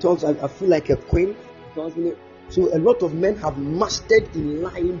 when he talks, I feel like a queen. So a lot of men have mastered in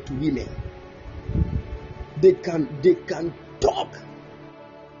lying to women. They can talk.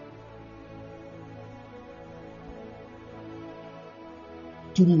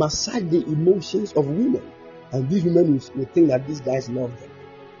 To massage the emotions of women. And these women will think that these guys love them.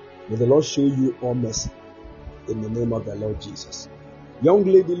 May the Lord show you all mercy in the name of the Lord Jesus. Young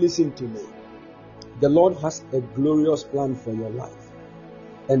lady, listen to me. The Lord has a glorious plan for your life.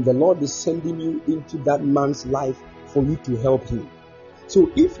 And the Lord is sending you into that man's life for you to help him.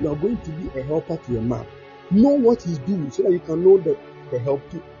 So if you are going to be a helper to a man, know what he's doing so that you can know the help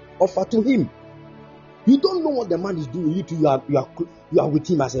to offer to him. You don't know what the man is doing. You are with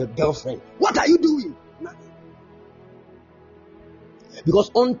him as a girlfriend. What are you doing? Nothing.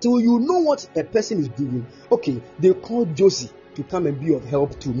 Because until you know what a person is doing, okay, they call Josie to come and be of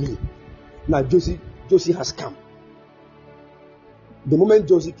help to me. Now Josie has come. The moment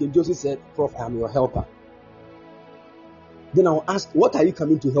Josie came, Josie said, Prof, I am your helper. Then I'll ask, what are you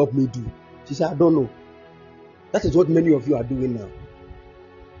coming to help me do? She said, I don't know. That is what many of you are doing now.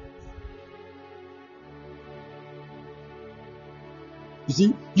 You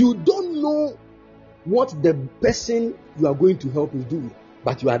see, you don't know what the person you are going to help is doing,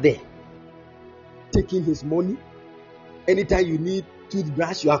 but you are there, taking his money. Anytime you need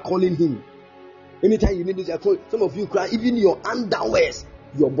toothbrush, you are calling him. Anytime you need this, you are calling. Some of you cry, even your underwears,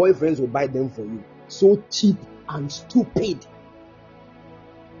 your boyfriends will buy them for you. So cheap and stupid.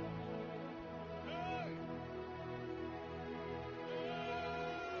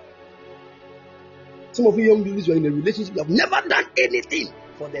 Some of you young ladies who are in a relationship, you have never done anything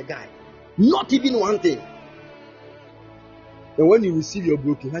for the guy. Not even one thing. And when you receive your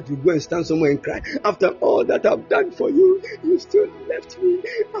broken heart, you go and stand somewhere and cry. After all that I've done for you, you still left me.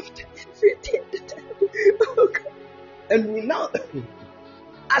 After everything that I did. Oh God. And we now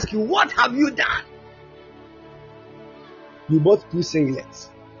ask you, what have you done? You bought 2 singlets.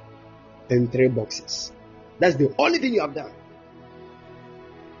 and 3 boxes. That's the only thing you have done.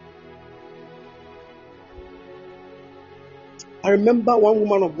 I remember one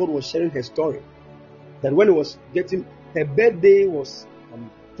woman of God was sharing her story that when it was getting, her birthday was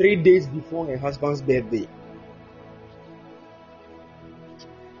 3 days before her husband's birthday.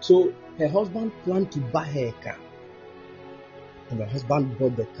 So her husband planned to buy her a car, and the husband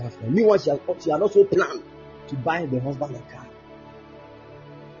bought the car for her. Meanwhile, she had also planned to buy the husband a car.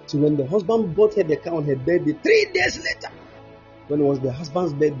 So when the husband bought her the car on her birthday, 3 days later, when it was the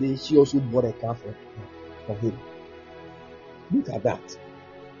husband's birthday, she also bought a car for him. Look at that.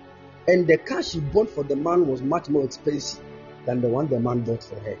 And the car she bought for the man was much more expensive than the one the man bought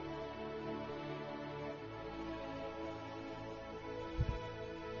for her.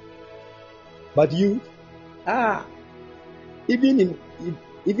 But you,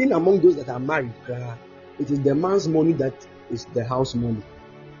 even among those that are married, it is the man's money that is the house money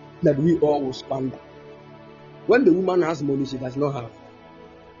that we all will squander. When the woman has money, she does not have.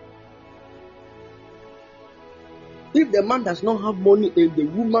 If the man does not have money and the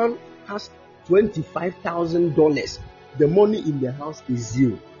woman has $25,000, the money in the house is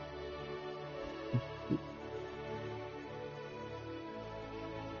zero.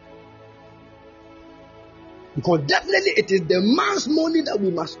 Because definitely it is the man's money that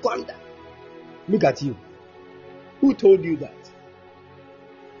we must squander. Look at you. Who told you that?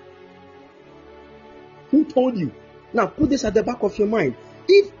 Who told you? Now put this at the back of your mind.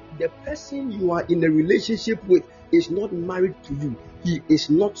 If the person you are in a relationship with is not married to you, he is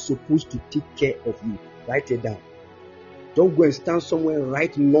not supposed to take care of you. Write it down. Don't go and stand somewhere and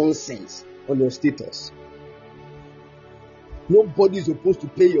write nonsense on your status. Nobody is supposed to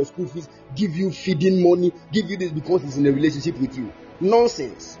pay your school fees, give you feeding money, give you this because he's in a relationship with you.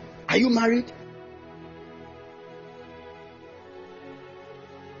 Nonsense. Are you married?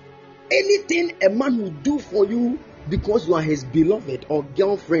 Anything a man will do for you because you are his beloved or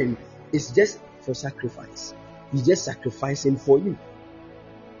girlfriend is just for sacrifice. He's just sacrificing for you.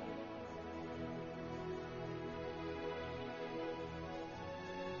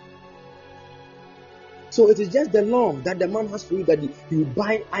 So it is just the love that the man has for you that he will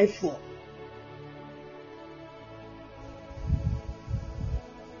buy iPhone.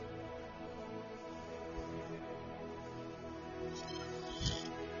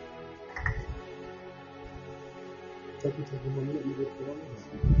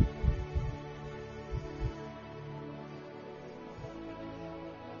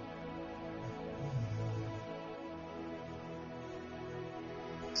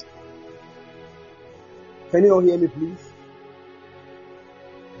 Can you all hear me, please?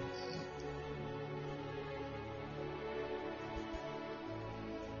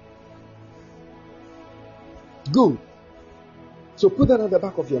 Good. So put that at the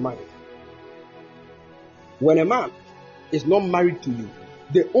back of your mind. When a man is not married to you,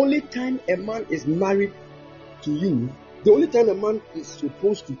 the only time a man is married to you, the only time a man is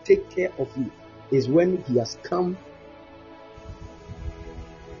supposed to take care of you is when he has come .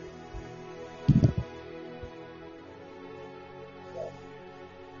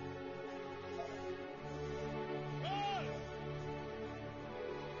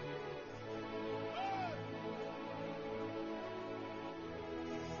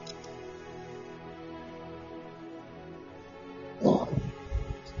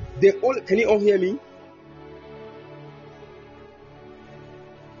 Can you all hear me?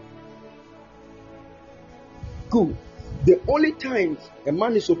 Good. The only time a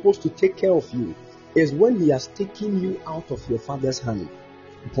man is supposed to take care of you is when he has taken you out of your father's hand.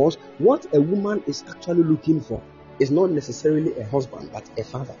 Because what a woman is actually looking for is not necessarily a husband, but a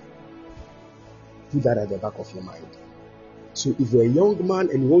father. Put that at the back of your mind. So if you're a young man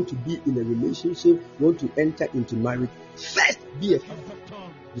and you want to be in a relationship, you want to enter into marriage, first be a father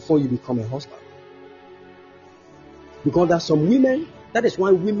before you become a husband. Because there are some women, that is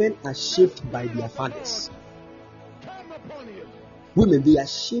why women are shaped by their fathers. Women, they are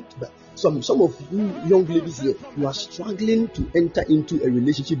shaped by some of you young ladies here, you are struggling to enter into a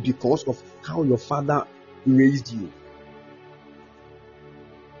relationship because of how your father raised you.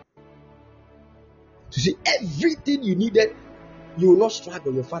 To see everything you needed, you will not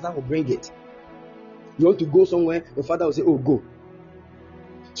struggle, your father will bring it. You want to go somewhere, your father will say, oh, go.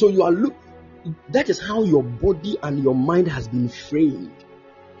 So you are that is how your body and your mind has been framed.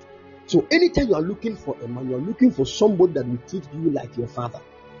 So anytime you are looking for a man, you are looking for somebody that will treat you like your father.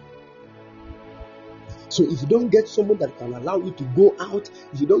 So if you don't get someone that can allow you to go out,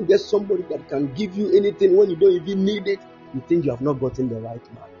 if you don't get somebody that can give you anything when you don't even need it, you think you have not gotten the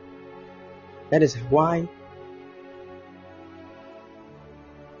right man. That is why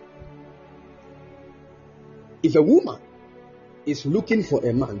If a woman is looking for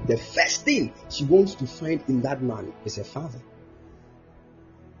a man, the first thing she wants to find in that man is a father.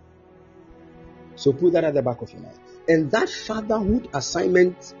 So put that at the back of your mind. And that fatherhood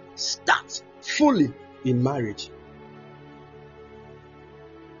assignment starts fully in marriage.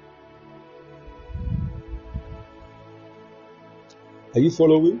 Are you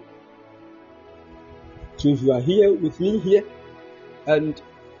following? So if you are here with me here and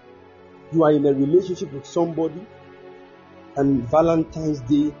you are in a relationship with somebody and Valentine's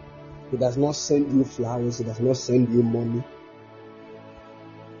Day, he does not send you flowers, he does not send you money,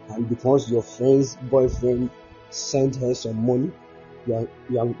 and because your friend's boyfriend sent her some money, you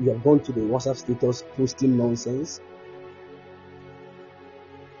are gone to the WhatsApp status posting nonsense.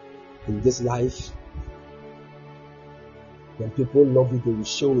 In this life, when people love you, they will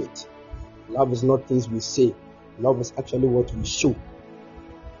show it. Love is not things we say. Love is actually what we show.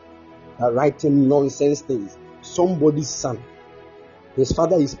 Writing nonsense things. Somebody's son, his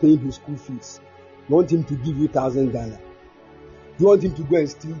father is paying his school fees. You want him to give you 1,000 Ghana? You want him to go and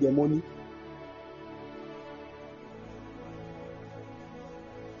steal the money?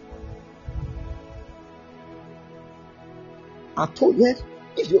 I told you,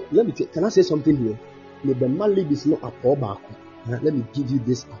 let me can I say something here? The man lady is not a poor back. Let me give you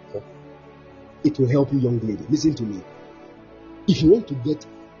this apple. It will help you, young lady. Listen to me. If you want to get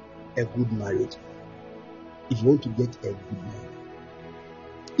a good marriage, even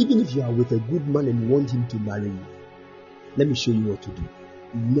if you are with a good man and you want him to marry you, let me show you what to do.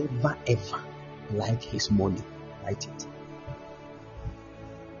 Never ever like his money. Write it.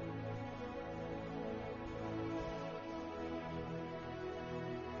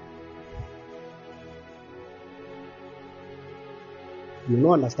 You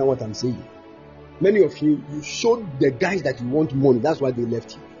don't understand what I'm saying. Many of you showed the guys that you want money. That's why they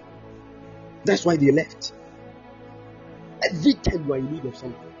left you. That's why they left. Every time you are in need of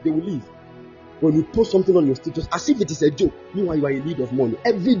something, they will leave. When you post something on your status, as if it is a joke, meanwhile you are in need of money.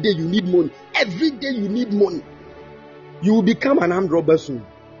 Every day you need money. Every day you need money. You will become an armed robber soon.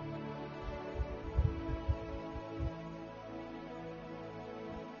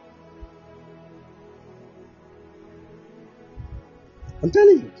 I'm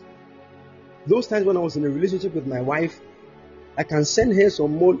telling you. Those times when I was in a relationship with my wife, I can send her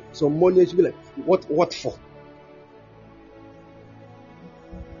some money, and she'll be like, what for?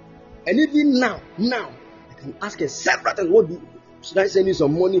 And even now, I can ask her several times, should I send you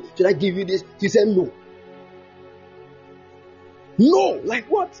some money? Should I give you this? She said no. No, like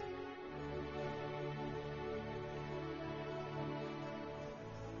what?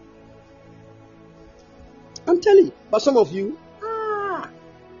 I'm telling you, but some of you,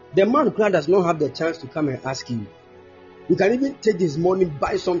 the man crowd does not have the chance to come and ask you. You can even take this money,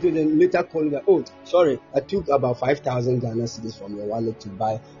 buy something, and later call you that, oh, sorry, I took about 5,000 Ghana cedis from your wallet to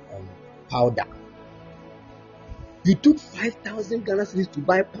buy powder. You took 5,000 Ghana cedis to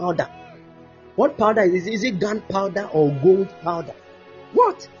buy powder. What powder is it? Is it gunpowder or gold powder?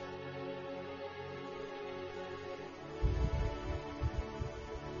 What?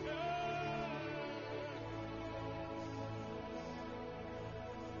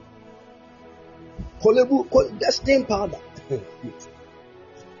 Destined powder.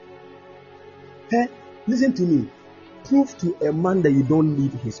 Hey, listen to me. Prove to a man that you don't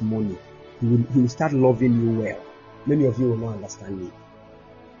need his money. He will start loving you well. Many of you will not understand me.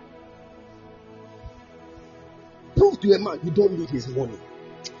 Prove to a man you don't need his money.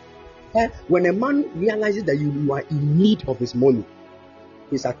 Hey, when a man realizes that you are in need of his money,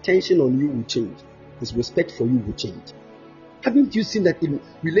 his attention on you will change. His respect for you will change. Haven't you seen that in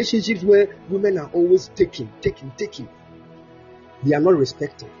relationships where women are always taking, they are not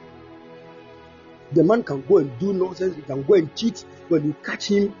respected? The man can go and do nonsense, he can go and cheat. When you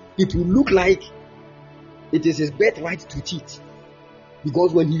catch him, it will look like it is his birthright to cheat.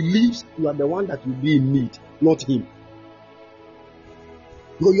 Because when he leaves, you are the one that will be in need, not him.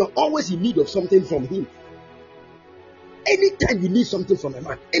 Because you are always in need of something from him. Anytime you need something from a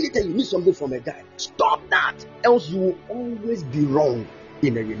man, anytime you need something from a guy, stop that. Else you will always be wrong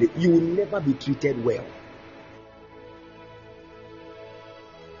in a relationship. You will never be treated well.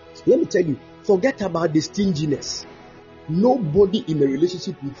 So let me tell you, forget about the stinginess. Nobody in a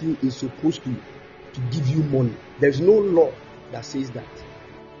relationship with you is supposed to give you money. There's no law that says that.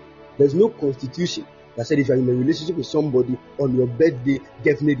 There's no constitution that said if you're in a relationship with somebody on your birthday,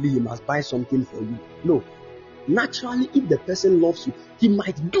 definitely he must buy something for you. No. Naturally, if the person loves you, he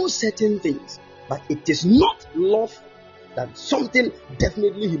might do certain things, but it is not love that something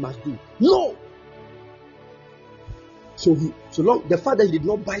definitely he must do. No. So long the fact that he did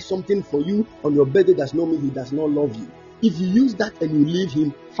not buy something for you on your birthday does not mean he does not love you. If you use that and you leave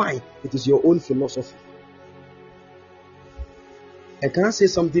him, fine. It is your own philosophy. And can I say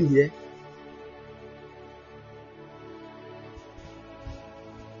something here?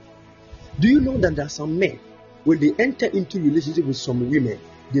 Do you know that there are some men, when they enter into relationship with some women,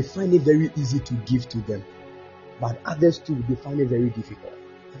 they find it very easy to give to them, but others too, they find it very difficult.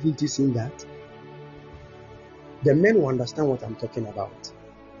 Haven't you seen that? The men will understand what I'm talking about.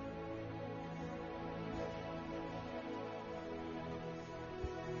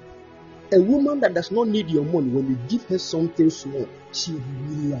 A woman that does not need your money, when you give her something small, she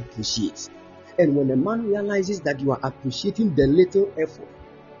really appreciates. And when a man realizes that you are appreciating the little effort,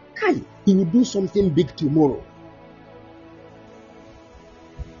 he will do something big tomorrow.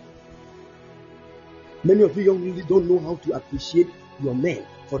 Many of you young ladies don't know how to appreciate your men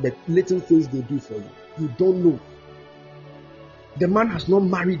for the little things they do for you. You don't know. The man has not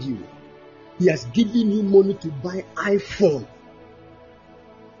married you. He has given you money to buy iPhone.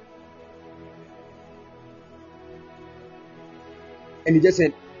 And he just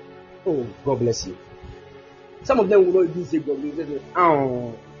said, "Oh, God bless you." Some of them will not even say God bless you.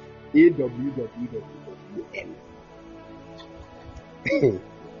 Oh, AWWWN.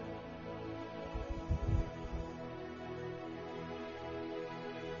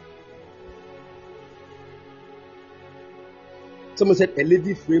 Someone said a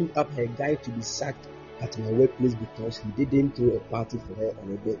lady framed up her guy to be sacked at my workplace because he didn't throw a party for her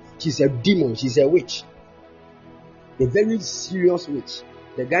on a day. She's a demon. She's a witch. A very serious witch.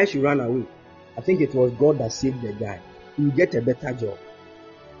 The guy should run away. I think it was God that saved the guy. He will get a better job.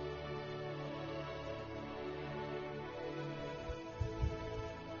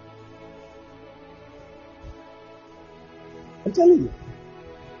 I'm telling you.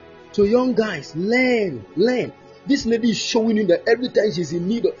 So young guys, learn. This lady is showing you that every time she's in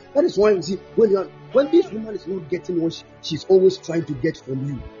need of, that is why you see when this woman is not getting what she's always trying to get from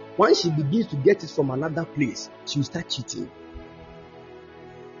you. Once she begins to get it from another place, she will start cheating.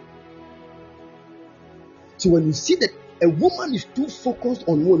 So when you see that a woman is too focused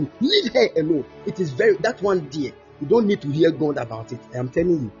on money, leave her alone. It is that one dear. You don't need to hear God about it. I am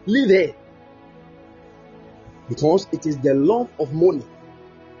telling you, leave her. Because it is the love of money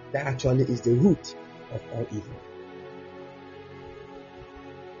that actually is the root of all evil.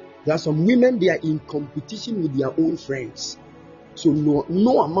 There are some women, they are in competition with their own friends. So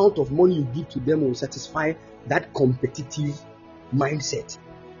no amount of money you give to them will satisfy that competitive mindset.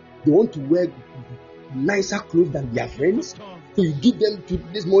 They want to wear nicer clothes than their friends. So you give them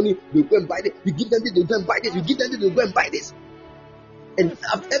this money, they go and buy this. You give them this, they go and buy this. You give them this, they go and buy this. And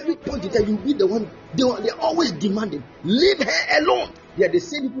at every point in time, you be the one, they're always demanding. Leave her alone. They are the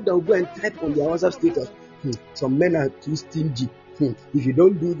same people that will go and type on their WhatsApp status. Some men are too stingy. If you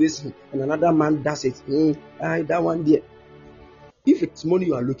don't do this, and another man does it, that one there. If it's money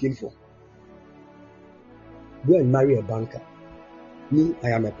you are looking for, go and marry a banker. Me, I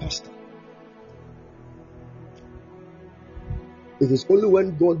am a pastor. It is only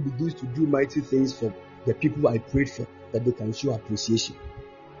when God begins to do mighty things for the people I prayed for that they can show appreciation.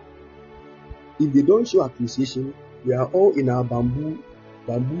 If they don't show appreciation, we are all in our bamboo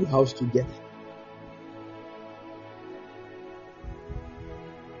house together.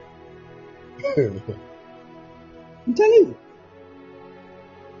 I'm telling you.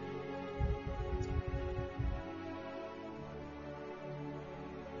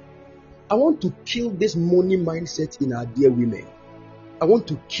 I want to kill this money mindset in our dear women. I want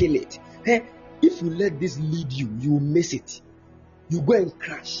to kill it. Hey, if you let this lead you, you will miss it. You go and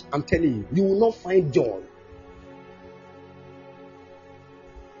crash. I'm telling you, you will not find joy.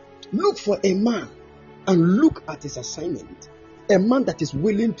 Look for a man and look at his assignment. A man that is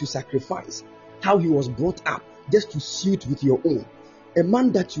willing to sacrifice how he was brought up just to suit with your own. A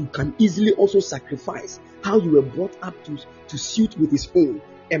man that you can easily also sacrifice how you were brought up to suit with his own.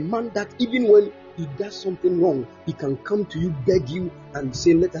 A man that even when he does something wrong, he can come to you, beg you, and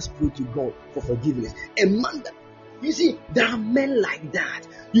say, "Let us pray to God for forgiveness." A man that, you see, there are men like that.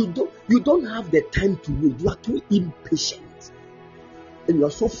 You don't have the time to wait. You are too impatient, and you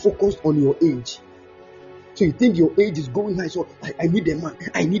are so focused on your age. So you think your age is going high. So I need a man.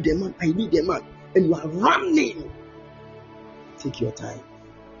 I need a man. I need a man, and you are running. Take your time.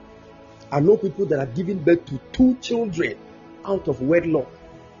 I know people that are giving birth to 2 children out of wedlock,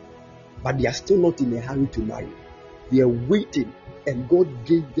 but they are still not in a hurry to marry. They are waiting, and God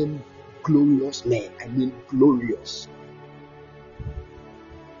gave them glorious men. I mean, glorious.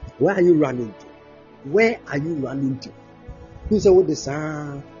 Where are you running to? Where are you running to? Who said, "What this?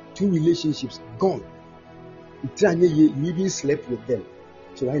 2 relationships gone." You even slept with them.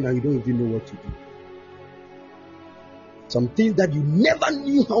 So right now you don't even know what to do. Some things that you never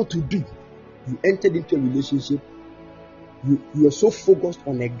knew how to do. You entered into a relationship. You are so focused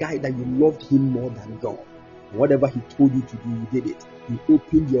on a guy that you loved him more than God. Whatever he told you to do, you did it. You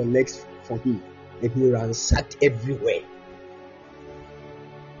opened your legs for him, and he ransacked everywhere.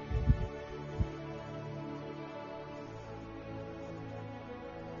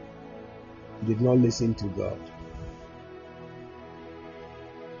 You did not listen to God.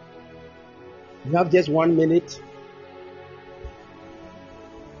 You have just 1 minute.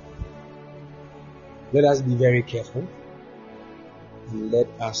 Let us be very careful and let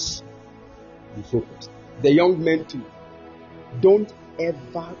us be focused. The young men too, don't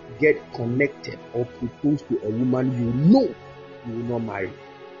ever get connected or propose to a woman you know you will not marry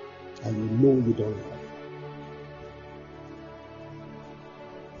and you know you don't love.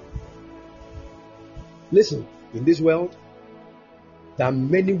 Listen, in this world, there are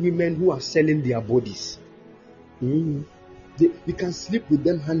many women who are selling their bodies. You can sleep with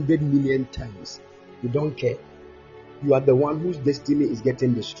them 100 million times. You don't care. You are the one whose destiny is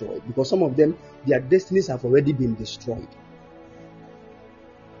getting destroyed, because some of them, their destinies have already been destroyed.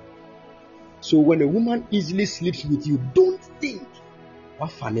 So when a woman easily sleeps with you, don't think,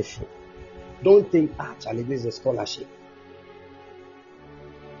 what funny for? Don't think, Charlie, this is a scholarship.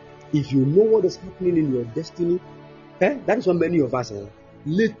 If you know what is happening in your destiny, that is what many of us,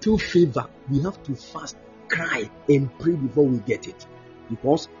 little favor, we have to fast, cry, and pray before we get it.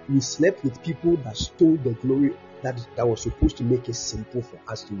 Because we slept with people that stole the glory that was supposed to make it simple for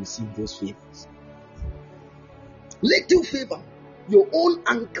us to receive those favors. Little favor, your own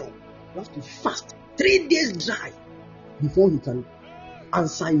uncle, you have to fast 3 days dry before he can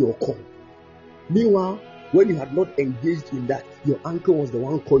answer your call. Meanwhile, when you had not engaged in that, your uncle was the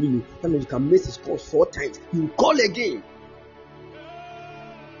one calling you. And you can miss his calls 4 times. You call again.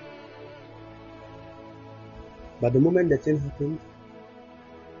 But the moment the thing happened,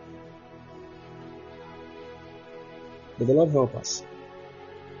 may the Lord help us.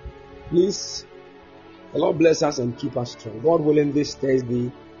 Please, the Lord bless us and keep us strong. God willing, this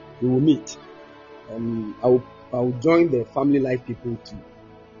Thursday we will meet. I will join the family life people too.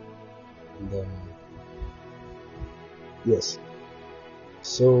 And, yes.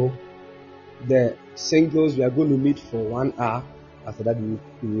 So the singles, we are going to meet for 1 hour. After that, we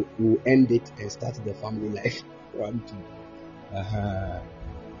will end it and start the family life. 1, 2.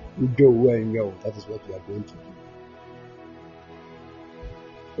 We go well and go. That is what we are going to do.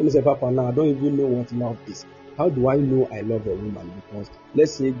 When you say, Papa, now I don't even know what love is. How do I know I love a woman? Because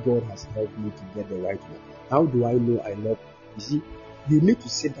let's say God has helped me to get the right one. How do I know I love? You see, you need to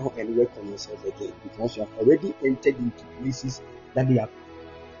sit down and work on yourself again, because you have already entered into places that they have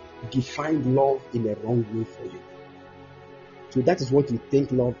defined love in a wrong way for you. So that is what you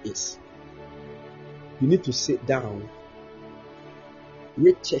think love is. You need to sit down,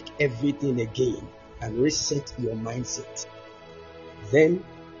 recheck everything again, and reset your mindset. Then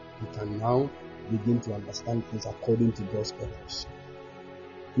you can now begin to understand things according to God's purpose.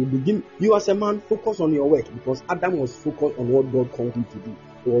 You as a man, focus on your work, because Adam was focused on what God called him to do.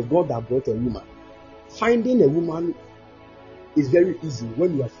 It was God that brought a woman. Finding a woman is very easy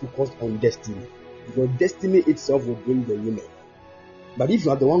when you are focused on destiny, because destiny itself will bring the woman. But if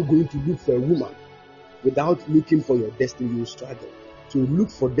you are the one going to look for a woman without looking for your destiny, you will struggle. So look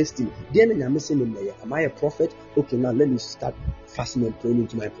for destiny. Am I a prophet? Okay, now let me start fasting and praying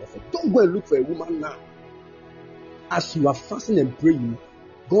into my prophet. Don't go and look for a woman now. As you are fasting and praying,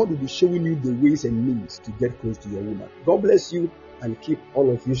 God will be showing you the ways and means to get close to your woman. God bless you and keep all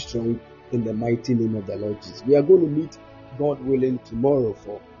of you strong in the mighty name of the Lord Jesus. We are going to meet, God willing, tomorrow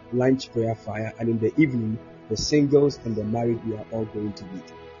for lunch prayer fire, and in the evening, the singles and the married, we are all going to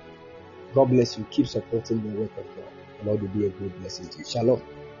meet. God bless you. Keep supporting the work of God. The Lord will be a great blessing to you. Shalom.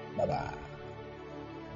 Bye-bye.